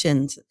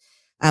clinicians,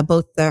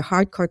 both the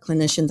hardcore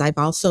clinicians I've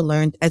also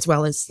learned, as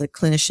well as the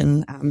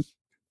clinician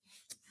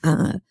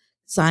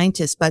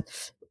scientists. But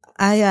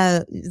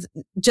I,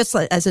 just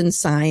like, as in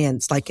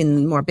science, like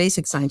in more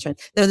basic science,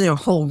 there's a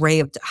whole array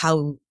of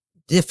how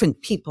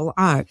different people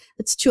are.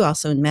 It's true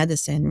also in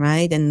medicine,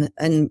 right?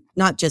 And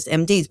not just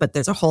MDs, but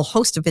there's a whole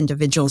host of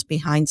individuals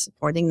behind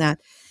supporting that.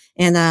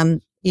 And,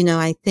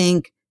 I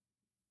think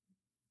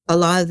a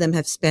lot of them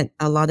have spent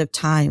a lot of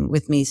time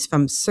with me,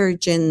 from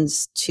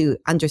surgeons to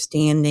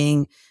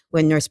understanding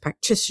when nurse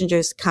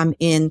practitioners come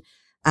in.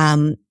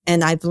 And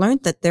I've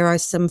learned that there are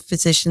some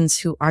physicians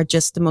who are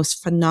just the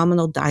most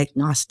phenomenal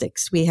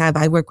diagnostics.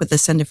 I work with the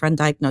Center for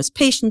Undiagnosed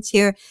Patients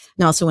here.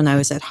 And also when I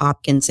was at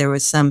Hopkins, there were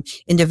some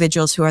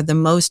individuals who are the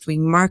most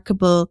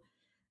remarkable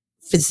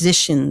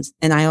physicians.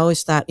 And I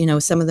always thought,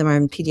 some of them are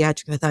in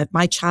pediatrics. I thought, if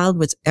my child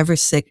was ever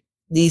sick,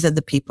 these are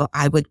the people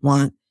I would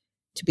want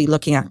to be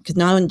looking at. Because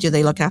not only do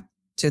they look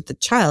after the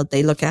child,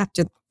 they look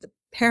after the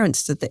parents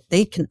so that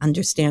they can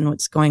understand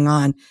what's going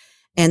on.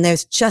 And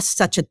there's just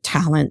such a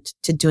talent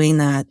to doing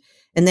that.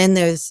 And then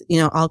there's,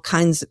 all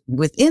kinds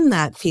within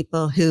that,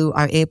 people who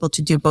are able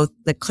to do both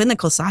the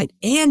clinical side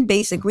and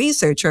basic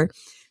research or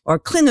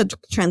clinical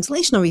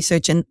translational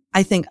research. And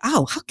I think,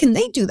 how can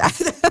they do that?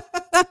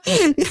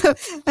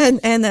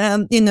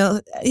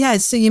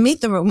 So you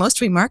meet the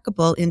most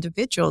remarkable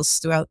individuals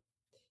throughout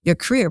your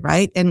career,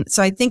 right? And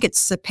so I think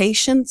it's the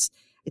patients.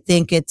 I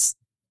think it's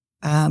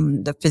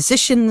the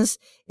physicians.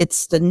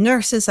 It's the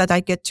nurses that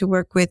I get to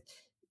work with.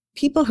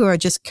 People who are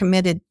just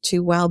committed to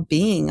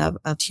well-being of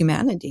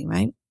humanity,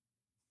 right?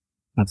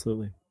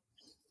 Absolutely.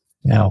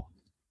 Yeah.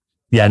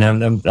 Yeah.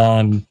 No.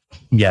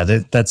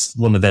 That's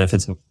one of the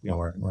benefits of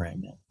where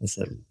I'm at. It's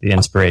the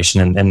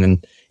inspiration, and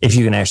then if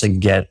you can actually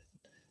get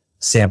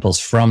samples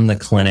from the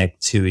clinic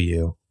to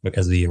you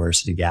because of the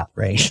university gap,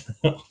 right?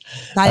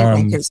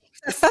 Doing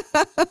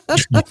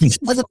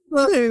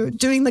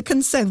the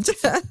consent.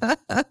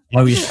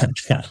 Oh yeah.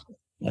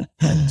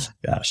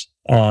 Gosh.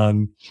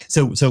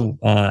 So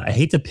I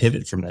hate to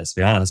pivot from this,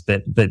 to be honest,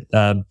 but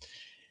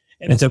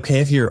and it's okay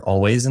if you're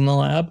always in the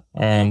lab.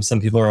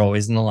 Some people are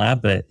always in the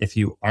lab, but if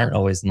you aren't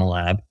always in the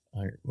lab,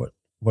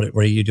 what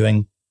are you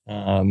doing?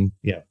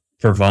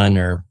 For fun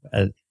or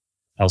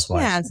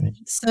elsewhere? Yeah.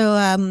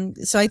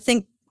 So I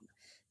think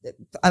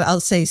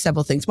I'll say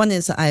several things. One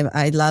is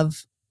I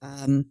love,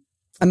 I'm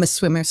a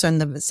swimmer. So in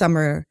the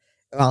summer,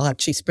 well,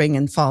 actually spring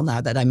and fall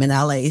now that I'm in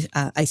LA,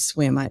 I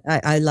swim.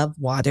 I love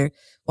water.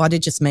 Water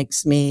just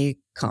makes me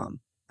calm.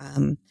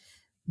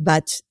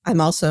 But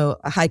I'm also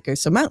a hiker.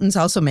 So mountains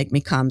also make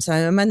me calm. So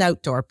I'm an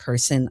outdoor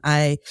person.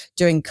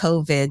 During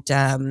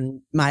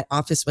COVID, my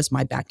office was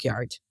my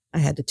backyard. I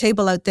had a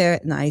table out there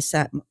and I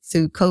sat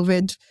through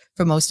COVID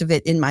for most of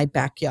it in my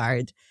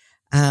backyard.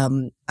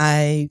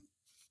 I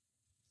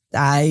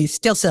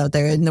still sit out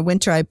there. In the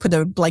winter, I put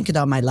a blanket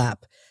on my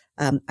lap.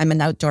 I'm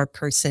an outdoor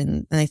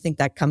person, and I think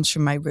that comes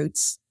from my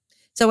roots.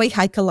 So we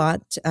hike a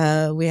lot.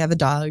 We have a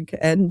dog,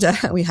 and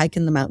we hike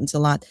in the mountains a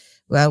lot.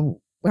 Well,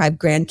 I have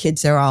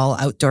grandkids. They're all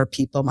outdoor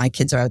people. My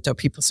kids are outdoor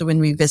people. So when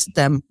we visit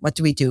them, what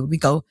do? We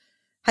go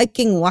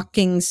hiking,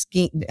 walking,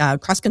 skiing,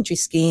 cross-country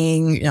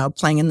skiing,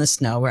 playing in the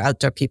snow. We're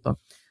outdoor people.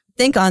 I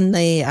think on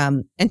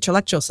the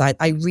intellectual side,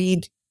 I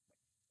read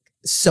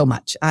so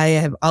much. I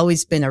have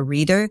always been a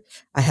reader.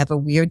 I have a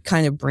weird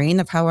kind of brain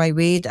of how I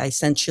read. I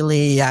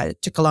essentially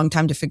took a long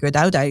time to figure it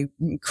out. I'm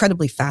an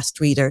incredibly fast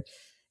reader,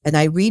 and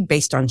I read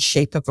based on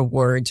shape of a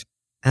word.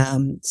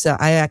 So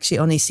I actually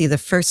only see the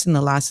first and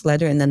the last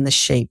letter and then the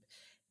shape,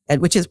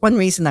 which is one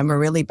reason I'm a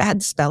really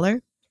bad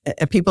speller.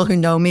 People who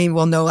know me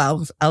will know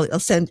I'll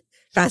send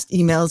fast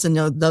emails and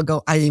they'll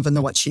go, I don't even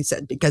know what she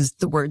said because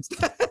the words,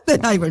 they're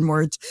not even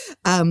words.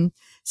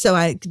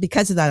 So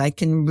because of that, I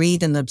can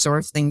read and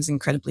absorb things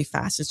incredibly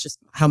fast. It's just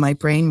how my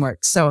brain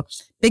works. So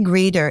big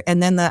reader.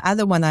 And then the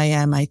other one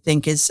I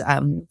think is,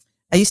 I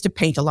used to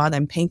paint a lot.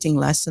 I'm painting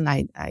less than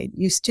I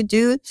used to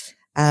do.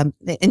 And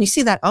you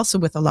see that also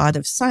with a lot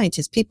of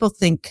scientists. People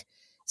think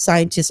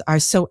scientists are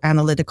so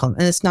analytical,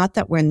 and it's not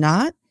that we're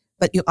not,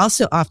 but you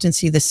also often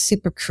see the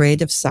super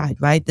creative side,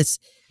 right? This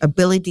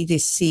ability to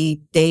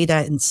see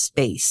data in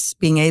space,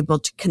 being able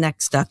to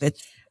connect stuff.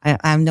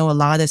 I know a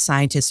lot of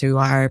scientists who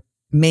are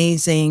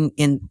amazing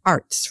in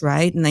arts,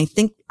 right? And I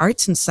think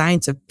arts and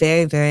science are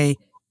very, very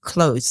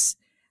close.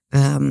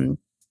 And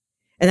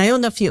I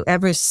don't know if you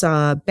ever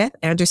saw Beth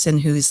Anderson,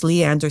 who's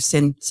Lee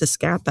Anderson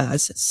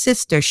Siskapa's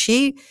sister.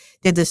 She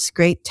did this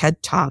great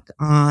TED Talk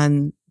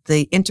on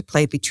the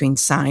interplay between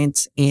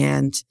science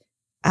and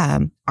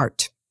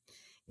art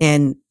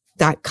and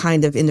that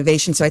kind of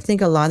innovation. So I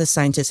think a lot of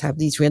scientists have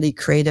these really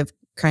creative,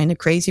 kind of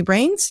crazy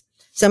brains.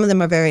 Some of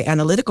them are very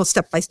analytical,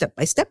 step by step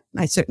by step.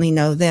 I certainly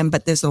know them,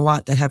 but there's a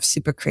lot that have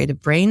super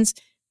creative brains.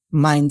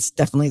 Mine's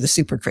definitely the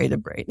super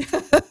creative brain.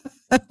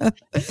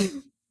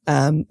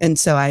 And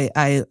so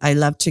I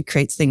love to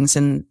create things,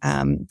 and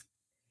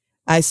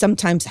I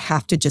sometimes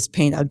have to just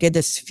paint. I'll get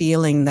this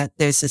feeling that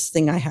there's this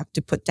thing I have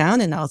to put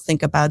down, and I'll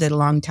think about it a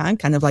long time,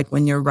 kind of like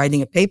when you're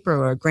writing a paper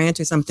or a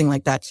grant or something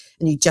like that,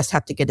 and you just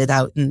have to get it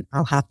out, and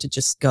I'll have to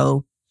just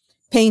go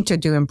paint or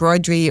do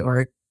embroidery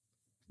or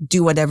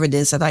do whatever it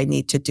is that I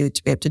need to do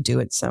to be able to do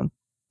it. So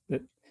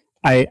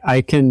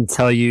I can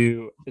tell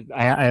you,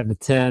 I have a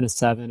 10, a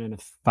 7, and a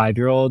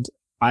 5-year-old.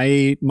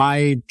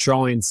 My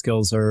drawing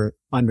skills are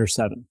under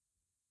 7.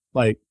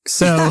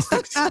 That's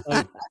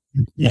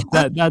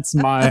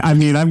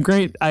I'm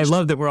great. I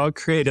love that we're all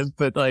creative,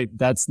 but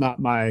that's not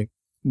my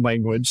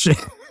language.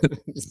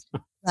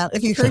 Well,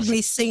 if you heard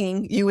me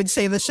singing, you would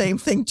say the same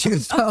thing too.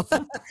 So,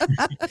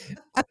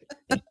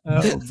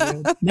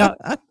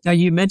 now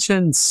you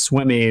mentioned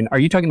swimming. Are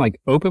you talking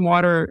like open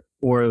water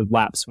or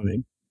lap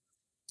swimming?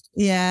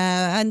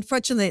 yeah,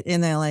 unfortunately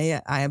in LA,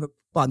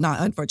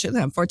 not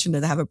unfortunately, I'm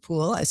fortunate to have a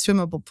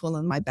swimmable pool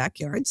in my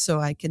backyard, so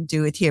I can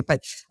do it here.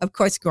 But of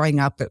course, growing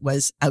up, it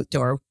was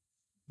outdoor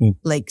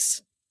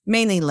lakes,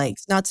 mainly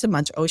lakes, not so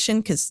much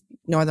ocean because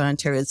Northern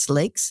Ontario is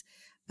lakes.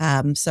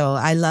 So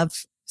I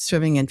love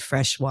swimming in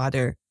fresh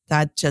water.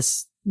 That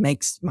just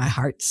makes my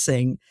heart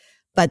sing.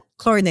 But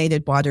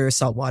chlorinated water or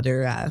salt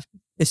water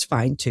is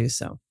fine too.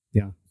 So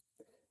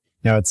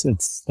No,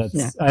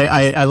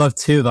 I love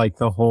too, like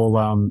the whole,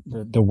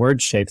 the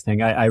word shape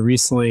thing. I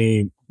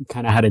recently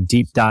kind of had a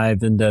deep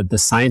dive into the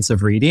science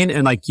of reading,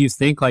 and like, you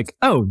think like,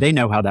 oh, they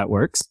know how that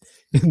works.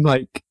 And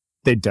like,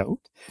 they don't.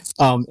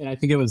 And I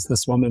think it was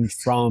this woman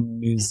from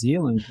New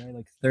Zealand, right,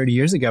 like 30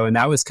 years ago. And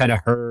that was kind of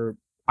her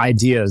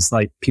ideas.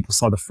 Like, people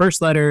saw the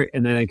first letter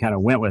and then they kind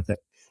of went with it.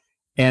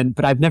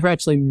 But I've never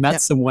actually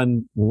met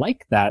someone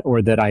like that,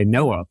 or that I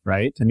know of,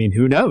 right? I mean,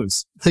 who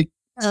knows? Like,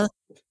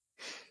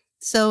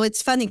 so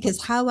it's funny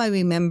because how I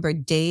remember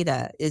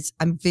data is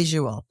I'm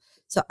visual.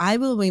 So I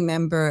will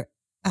remember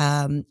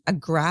a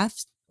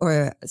graph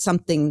or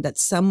something that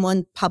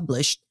someone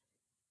published,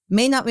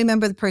 may not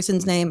remember the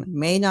person's name,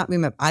 may not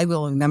remember. I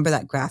will remember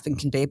that graph and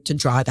can be able to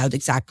draw it out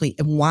exactly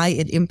and why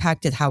it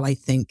impacted how I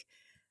think.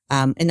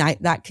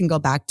 That can go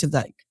back to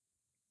the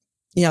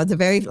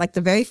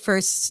very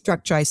first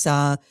structure I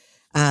saw,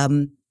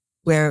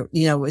 where,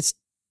 you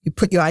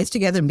put your eyes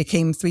together and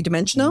became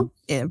three-dimensional.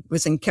 It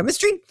was in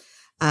chemistry.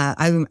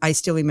 I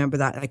still remember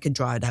that. I could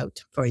draw it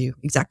out for you,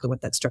 exactly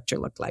what that structure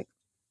looked like.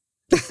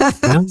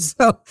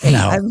 So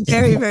I'm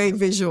very, very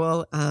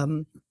visual.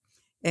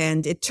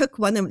 And it took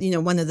one of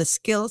the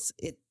skills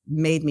it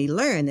made me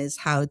learn is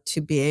how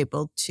to be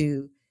able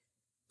to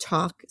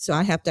talk. So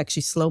I have to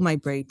actually slow my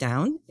brain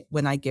down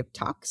when I give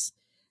talks,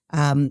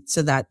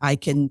 so that I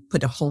can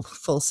put a whole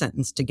full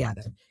sentence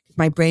together.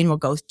 My brain will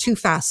go too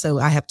fast. So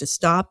I have to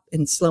stop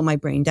and slow my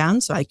brain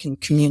down so I can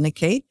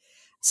communicate.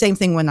 Same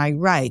thing when I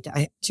write.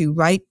 To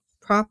write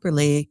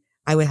properly,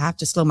 I would have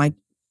to slow my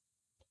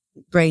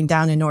brain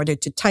down in order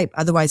to type.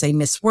 Otherwise, I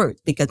miss words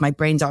because my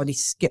brain's already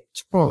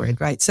skipped forward,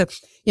 right? So,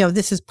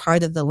 this is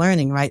part of the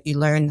learning, right? You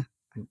learn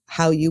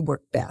how you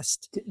work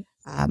best.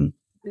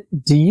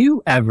 Do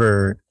you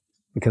ever,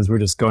 because we're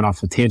just going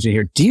off the tangent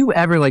here, do you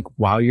ever, like,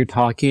 while you're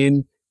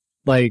talking,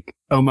 like,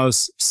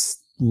 almost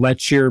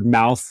let your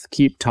mouth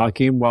keep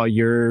talking while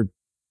you're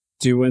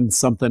doing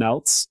something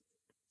else?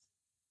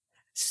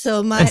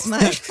 So my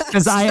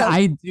because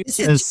I do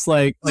this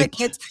like I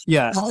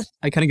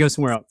kind of go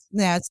somewhere else.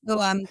 Yeah. So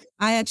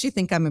I actually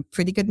think I'm a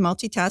pretty good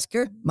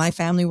multitasker. My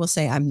family will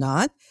say I'm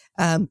not.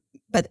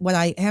 But what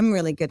I am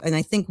really good, and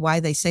I think why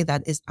they say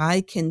that is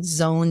I can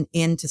zone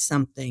into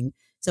something.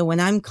 So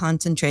when I'm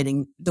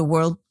concentrating, the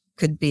world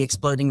could be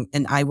exploding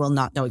and I will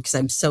not know because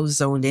I'm so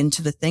zoned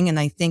into the thing. And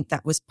I think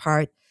that was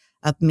part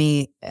of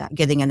me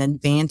getting an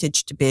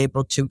advantage to be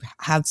able to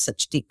have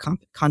such deep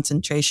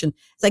concentration.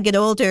 As I get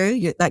older,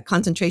 that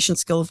concentration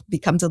skill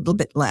becomes a little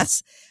bit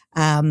less.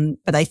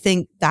 But I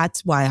think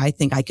that's why I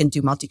think I can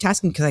do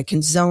multitasking, because I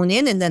can zone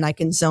in and then I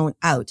can zone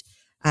out.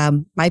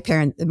 My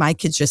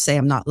kids just say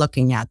I'm not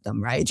looking at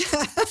them, right?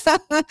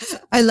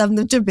 I love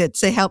them to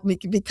bits. They help me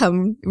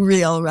become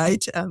real,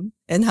 right?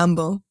 And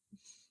humble.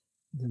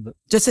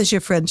 Just as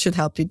your friends should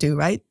help you do,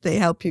 right? They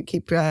help you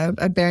keep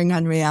a bearing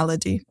on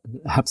reality.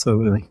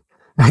 Absolutely.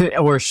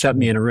 Or shut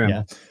me in a room.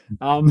 Yeah.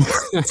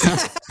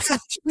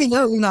 We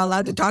know we're not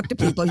allowed to talk to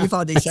people. You've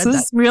already said that.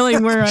 This is really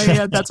where I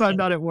am. That's why I'm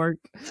not at work.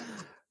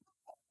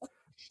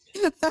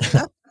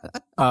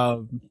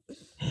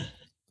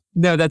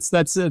 No,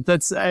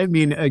 that's, I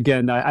mean,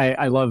 again,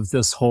 I love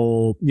this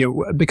whole,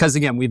 because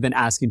again, we've been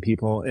asking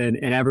people and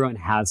everyone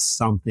has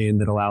something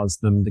that allows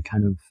them to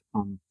kind of,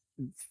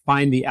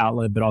 find the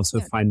outlet, but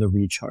also find the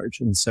recharge.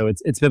 And so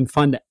it's been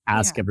fun to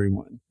ask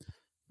everyone.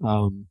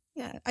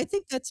 Yeah, I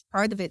think that's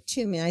part of it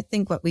too. I mean, I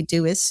think what we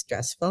do is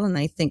stressful, and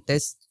I think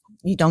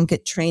you don't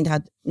get trained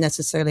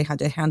necessarily how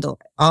to handle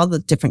all the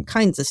different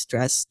kinds of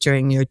stress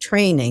during your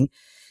training.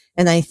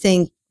 And I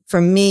think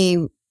for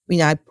me,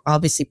 I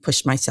obviously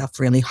pushed myself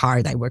really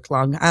hard. I work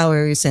long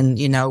hours, and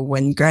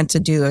when grants are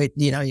due,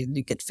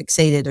 you get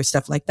fixated or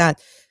stuff like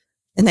that.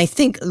 And I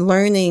think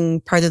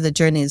part of the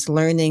journey is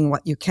learning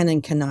what you can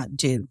and cannot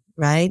do,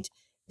 right?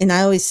 And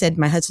I always said,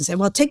 my husband said,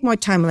 well, take more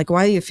time. I'm like,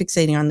 why are you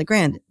fixating on the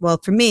grant? Well,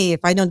 for me,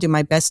 if I don't do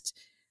my best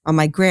on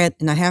my grant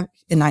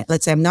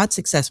let's say I'm not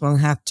successful and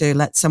have to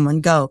let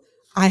someone go,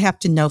 I have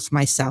to know for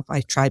myself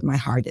I tried my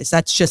hardest.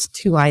 That's just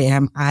who I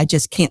am. I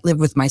just can't live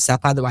with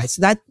myself otherwise.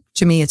 So that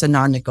to me is a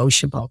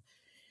non-negotiable.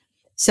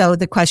 So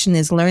the question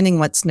is learning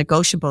what's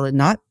negotiable and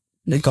not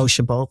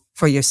negotiable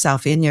for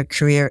yourself in your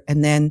career.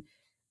 And then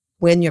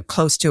when you're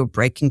close to a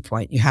breaking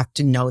point, you have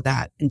to know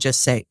that and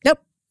just say, nope,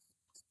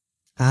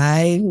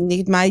 I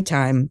need my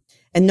time.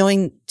 And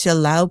knowing to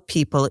allow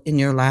people in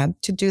your lab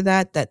to do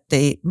that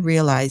they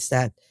realize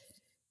that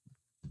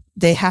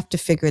they have to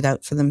figure it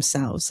out for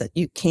themselves, that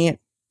you can't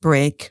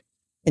break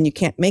and you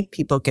can't make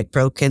people get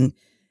broken,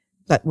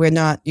 but we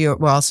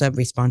also have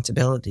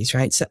responsibilities,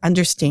 right? So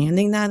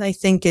understanding that, I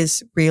think,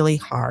 is really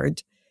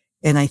hard.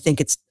 And I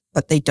think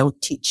but they don't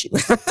teach you.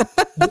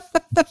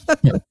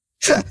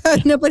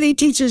 Nobody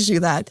teaches you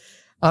that,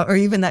 or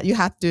even that you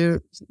have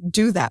to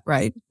do that,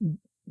 right?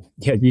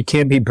 Yeah, you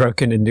can't be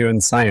broken in doing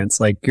science.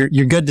 Like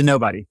you're good to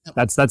nobody.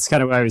 That's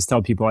kind of what I always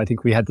tell people. I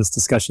think we had this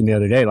discussion the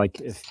other day.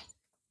 Like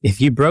if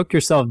you broke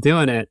yourself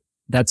doing it,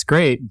 that's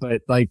great,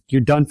 but like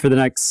you're done for the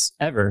next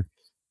ever.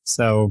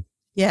 So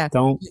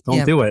don't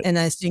do it. And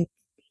I think,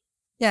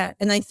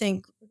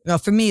 well,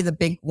 for me, the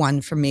big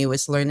one for me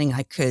was learning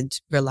I could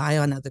rely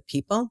on other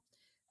people.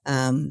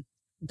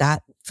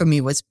 That for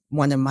me was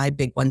one of my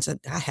big ones that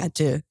I had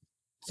to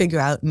figure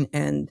out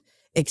and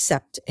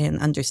accept and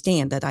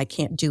understand that I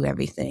can't do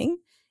everything.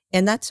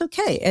 And that's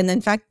okay. And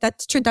in fact,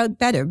 that's turned out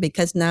better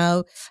because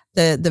now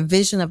the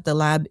vision of the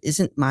lab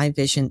isn't my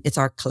vision. It's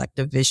our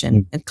collective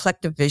vision. And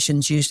collective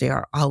visions usually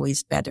are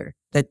always better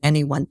than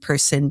any one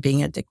person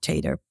being a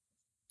dictator.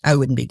 I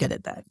wouldn't be good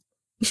at that.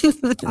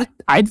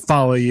 I'd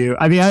follow you.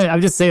 I mean,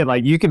 I'm just saying,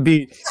 like, you can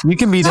be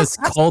this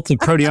cult of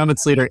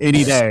proteomics leader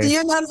any day.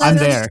 You're not I'm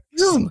there.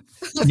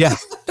 Yeah.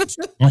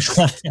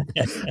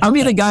 I'll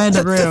be the guy in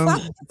the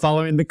room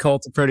following the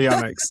cult of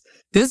proteomics.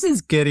 This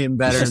is getting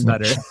better and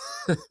better.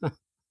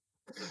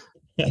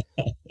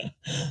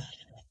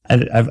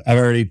 I've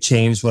already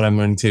changed what I'm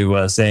going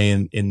to say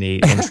in the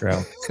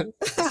intro.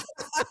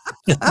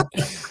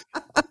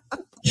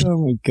 Oh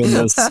my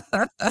goodness.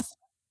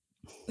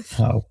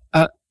 Oh.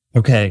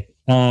 Okay.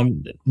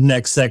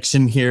 Next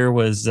section here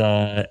was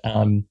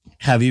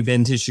have you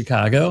been to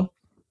Chicago?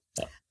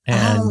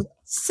 And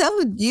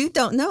so you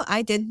don't know,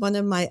 I did one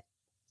of my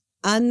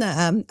I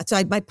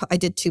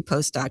did 2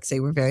 postdocs. They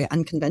were very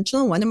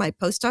unconventional. One of my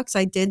postdocs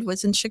I did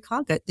was in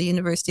Chicago, at the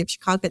University of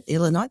Chicago,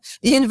 Illinois,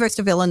 the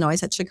University of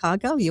Illinois at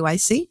Chicago,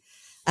 UIC.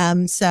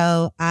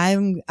 So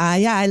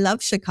I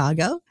love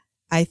Chicago.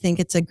 I think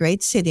it's a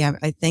great city.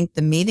 I think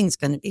the meeting's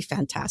going to be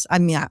fantastic. I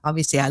mean,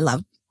 obviously I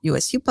love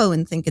US HUPO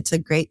and think it's a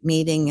great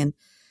meeting and,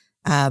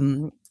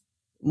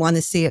 want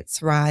to see it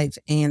thrive.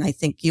 And I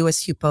think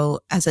US HUPO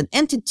as an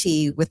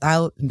entity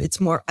it's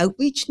more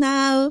outreach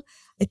now.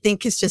 I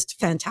think it's just a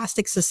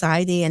fantastic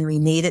society and we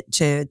need it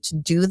to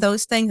do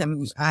those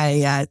things.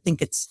 I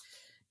think it's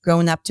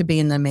grown up to be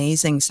an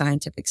amazing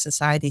scientific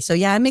society. So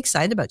yeah, I'm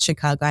excited about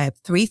Chicago. I have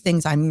 3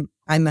 things I'm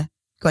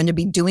going to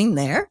be doing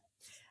there,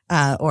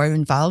 or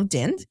involved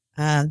in.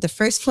 The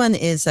first one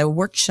is a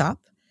workshop.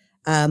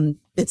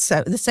 It's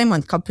the same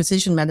one called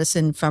Precision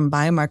Medicine from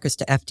Biomarkers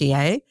to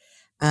FDA.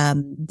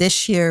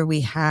 This year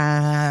we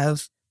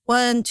have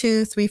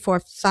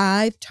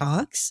 5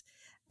 talks,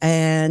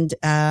 and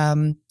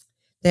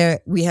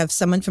there we have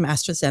someone from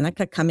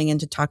AstraZeneca coming in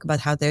to talk about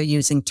how they're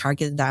using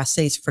targeted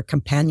assays for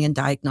companion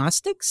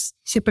diagnostics.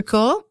 Super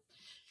cool.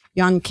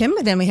 Jan Kim.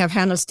 And then we have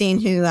Hanno Steen,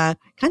 who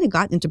kind of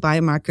got into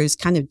biomarkers,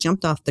 kind of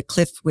jumped off the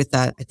cliff with,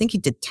 I think he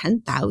did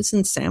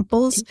 10,000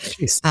 samples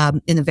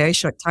in a very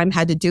short time.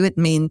 Had to do it.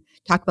 I mean,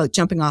 talk about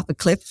jumping off a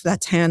cliff.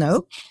 That's Hanno.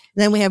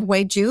 And then we have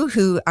Wei Zhu,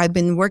 who I've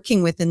been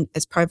working with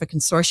as part of a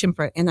consortium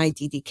for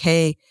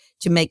NIDDK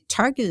to make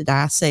targeted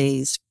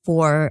assays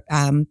for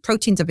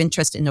proteins of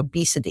interest in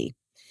obesity.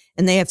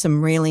 And they have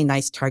some really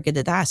nice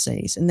targeted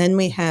assays. And then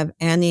we have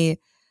Annie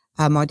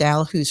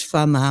Mardell, who's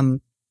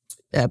from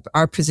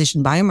our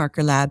precision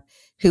biomarker lab,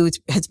 who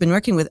has been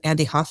working with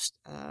Andy Hofnager's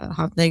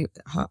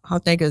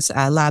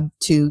lab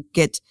to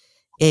get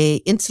a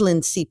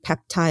insulin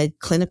C-peptide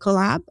clinical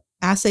lab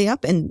assay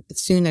up, and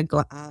soon a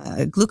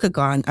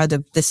glucagon out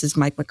of, this is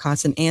Mike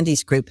McCoss and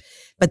Andy's group,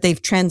 but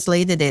they've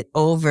translated it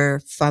over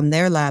from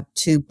their lab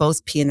to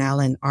both P&L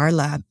and our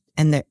lab,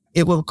 and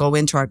it will go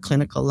into our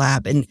clinical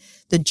lab. And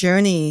the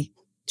journey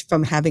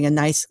from having a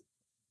nice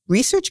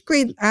research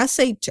grade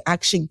assay to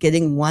actually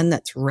getting one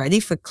that's ready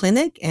for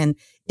clinic and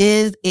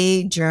is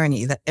a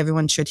journey that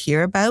everyone should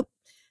hear about,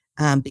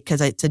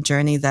 because it's a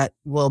journey that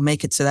will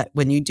make it so that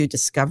when you do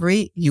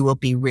discovery, you will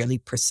be really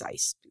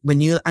precise. When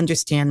you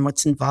understand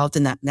what's involved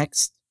in that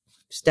next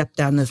step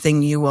down the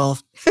thing, you will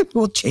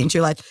change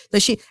your life.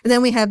 And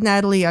then we have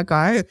Natalie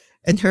Agar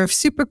and her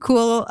super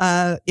cool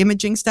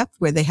imaging stuff,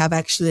 where they have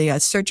actually a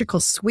surgical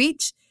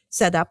suite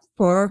set up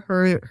for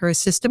her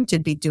system to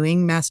be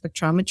doing mass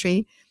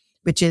spectrometry,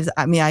 which is,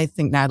 I mean, I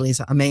think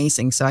Natalie's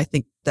amazing. So I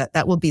think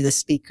that will be the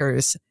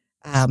speakers.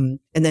 And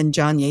then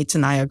John Yates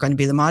and I are going to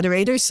be the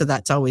moderators. So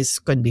that's always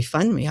going to be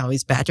fun. We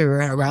always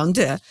batter around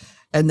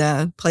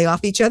and play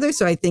off each other.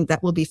 So I think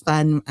that will be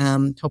fun.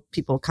 Hope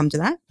people come to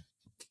that.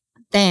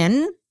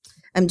 Then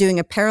I'm doing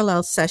a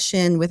parallel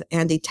session with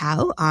Andy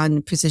Tao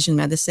on precision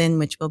medicine,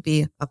 which will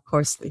be, of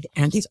course,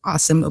 Andy's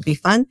awesome. It'll be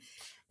fun.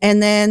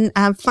 And then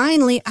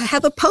finally, I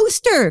have a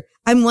poster.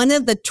 I'm one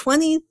of the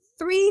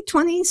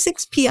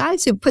 26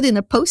 PIs who put in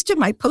a poster.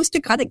 My poster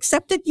got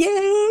accepted.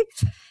 Yay.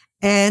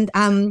 And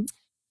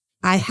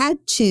I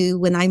had to,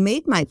 when I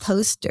made my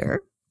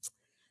poster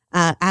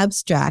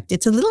abstract,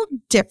 it's a little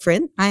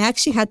different. I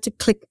actually had to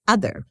click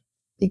other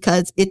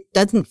because it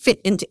doesn't fit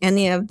into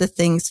any of the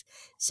things.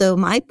 So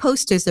my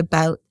poster's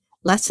about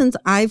lessons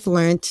I've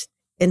learned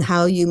in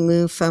how you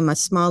move from a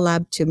small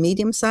lab to a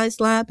medium-sized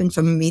lab and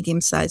from a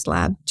medium-sized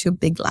lab to a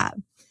big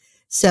lab.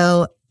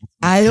 So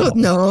I don't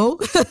know.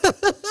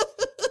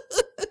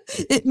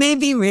 It may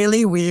be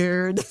really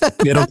weird.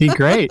 It'll be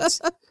great.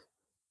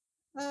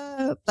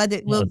 But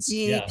it will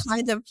be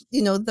kind of,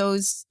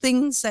 those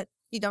things that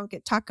you don't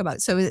get talk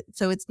about. So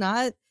it's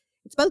not,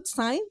 it's about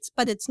science,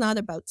 but it's not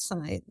about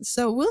science.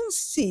 So we'll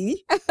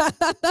see.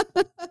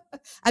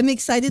 I'm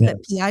excited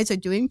that PIs are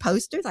doing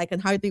posters. I can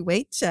hardly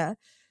wait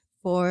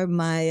for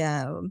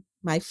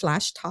my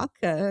flash talk,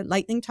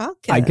 lightning talk.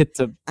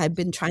 I've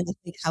been trying to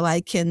think how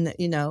I can,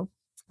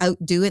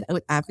 outdo it,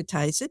 out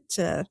advertise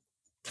it.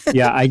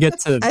 I get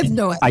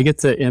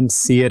to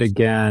MC it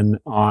again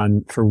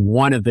for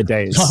one of the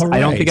days. Right. I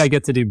don't think I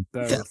get to do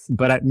both,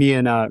 but me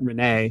and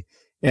Renee,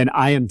 and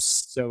I am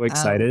so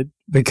excited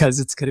because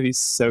it's going to be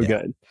so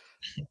good.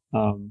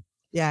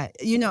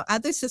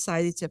 Other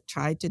societies have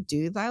tried to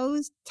do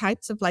those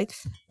types of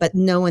but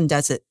no one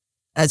does it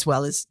as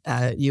well as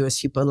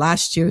US HUPO.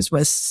 Last year's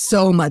was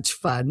so much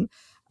fun.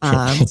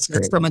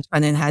 So much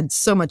fun and had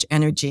so much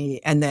energy.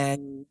 And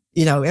then,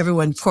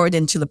 everyone poured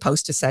into the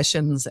poster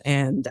sessions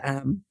and,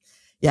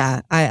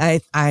 US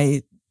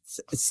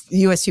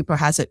HUPO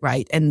has it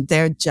right. And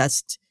they're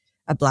just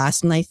a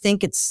blast. And I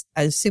think it's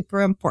a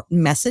super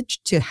important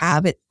message to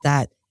have it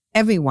that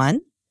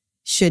everyone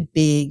should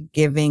be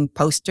giving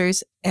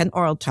posters and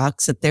oral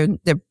talks, that they're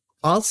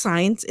all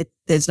science.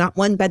 There's not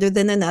one better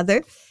than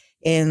another.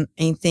 And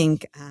I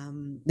think,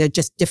 they're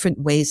just different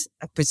ways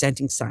of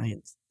presenting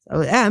science.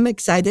 So I'm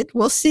excited.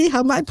 We'll see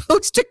how my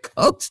poster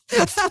goes.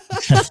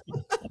 I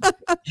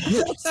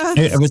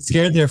was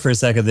scared there for a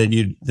second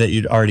that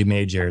you'd already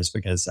made yours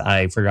because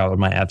I forgot what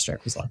my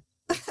abstract was on.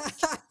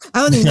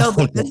 I don't even know.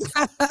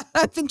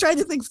 I've been trying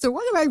to think. So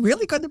what am I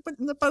really going to put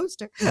in the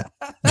poster?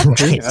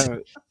 Right.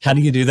 How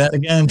do you do that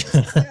again?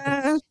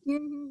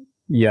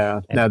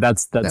 No,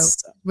 that's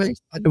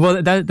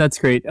well, that's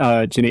great,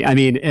 Jenny. I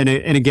mean, and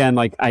again,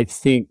 I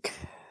think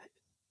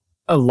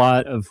a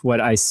lot of what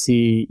I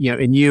see,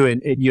 in you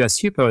and at US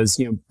HUPO is,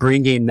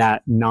 bringing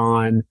that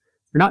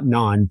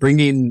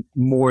bringing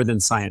more than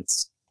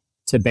science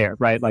to bear,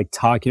 right? Like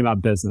talking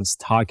about business,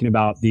 talking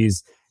about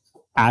these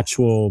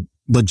actual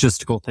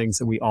logistical things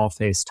that we all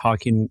face,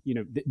 talking,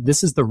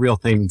 this is the real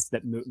things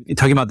that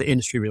talking about the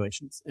industry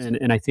relations.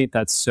 And I think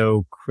that's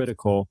so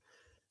critical.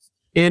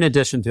 In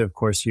addition to, of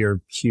course, your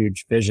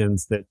huge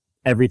visions that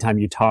every time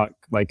you talk,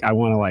 I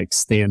want to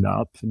stand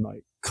up and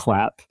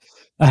clap.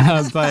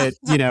 But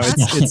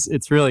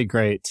it's really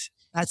great.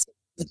 That's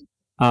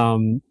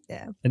and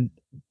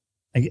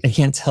I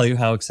can't tell you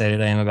how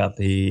excited I am about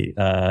the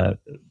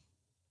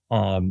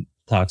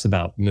talks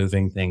about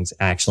moving things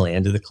actually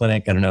into the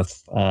clinic. I don't know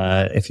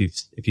if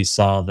you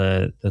saw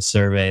the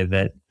survey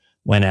that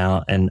went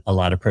out, and a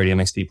lot of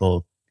proteomics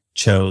people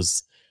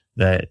chose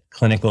that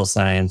clinical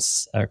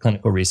science or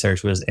clinical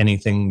research was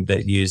anything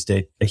that used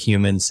a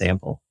human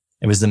sample.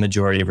 It was the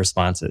majority of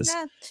responses.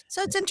 Yeah.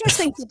 So it's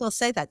interesting people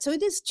say that. So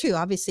it is true.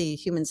 Obviously,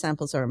 human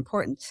samples are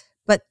important,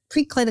 but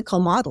preclinical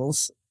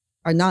models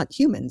are not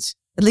humans.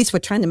 At least we're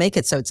trying to make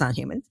it so it's not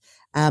humans.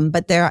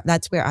 But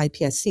that's where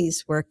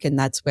iPSCs work, and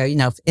that's where,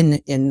 in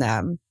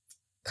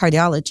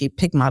cardiology,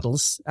 pig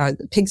models,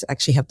 pigs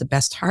actually have the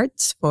best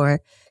hearts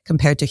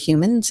compared to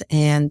humans.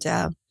 And,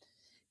 to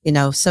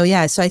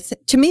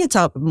me, it's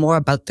all more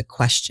about the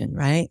question,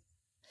 right?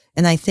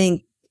 And I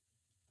think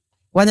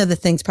one of the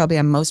things probably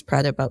I'm most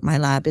proud about my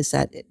lab is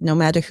that no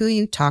matter who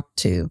you talk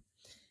to,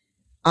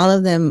 all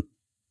of them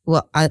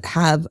will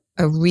have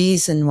a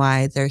reason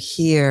why they're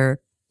here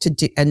to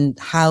do, and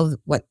how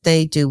what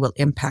they do will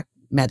impact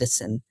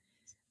medicine.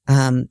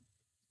 And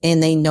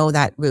they know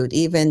that route,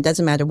 even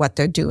doesn't matter what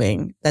they're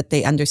doing, that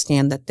they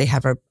understand that they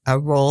have a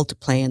role to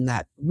play in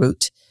that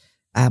route,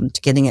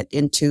 to getting it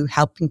into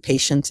helping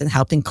patients and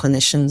helping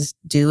clinicians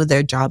do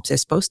their jobs they're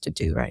supposed to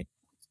do. Right.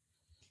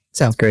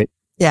 So that's great.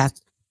 Yeah.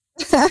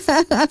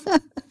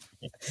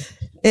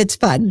 It's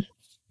fun.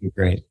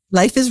 Great.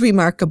 Life is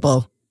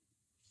remarkable.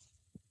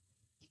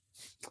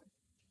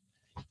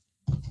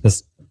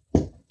 This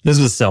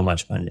was so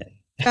much fun, Jenny.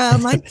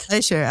 My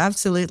pleasure.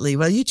 Absolutely.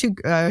 Well, you two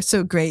are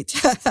so great.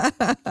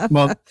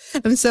 Well,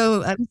 I'm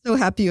so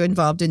happy you're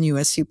involved in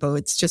US HUPO.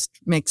 It just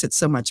makes it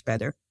so much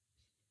better.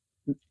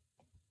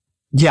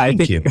 Yeah, I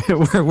think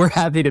we're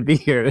happy to be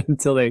here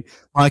until they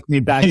lock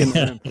me back in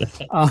the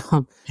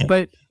room.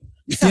 But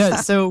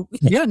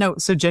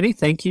so Jenny,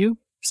 thank you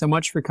so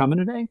much for coming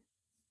today.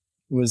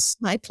 It was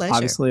my pleasure.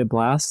 Obviously a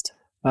blast.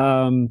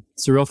 So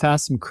real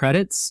fast, some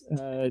credits.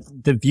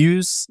 The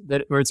views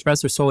that were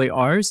expressed are solely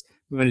ours.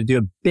 We want to do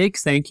a big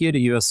thank you to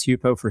US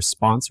HUPO for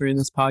sponsoring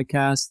this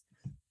podcast.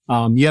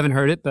 You haven't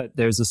heard it, but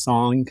there's a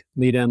song,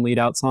 lead in, lead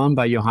out song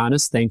by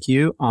Johannes. Thank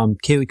you.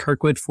 Kaylee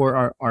Kirkwood for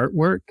our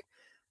artwork.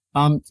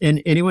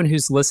 And anyone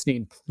who's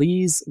listening,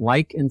 please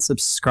like and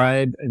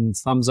subscribe and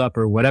thumbs up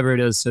or whatever it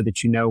is so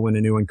that you know when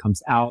a new one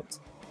comes out,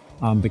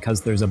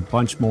 because there's a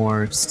bunch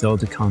more still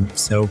to come.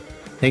 So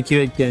thank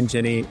you again,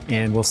 Jenny,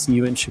 and we'll see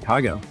you in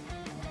Chicago.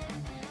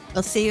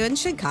 We'll see you in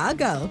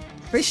Chicago.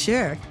 For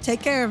sure. Take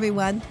care,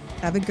 everyone.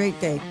 Have a great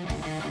day.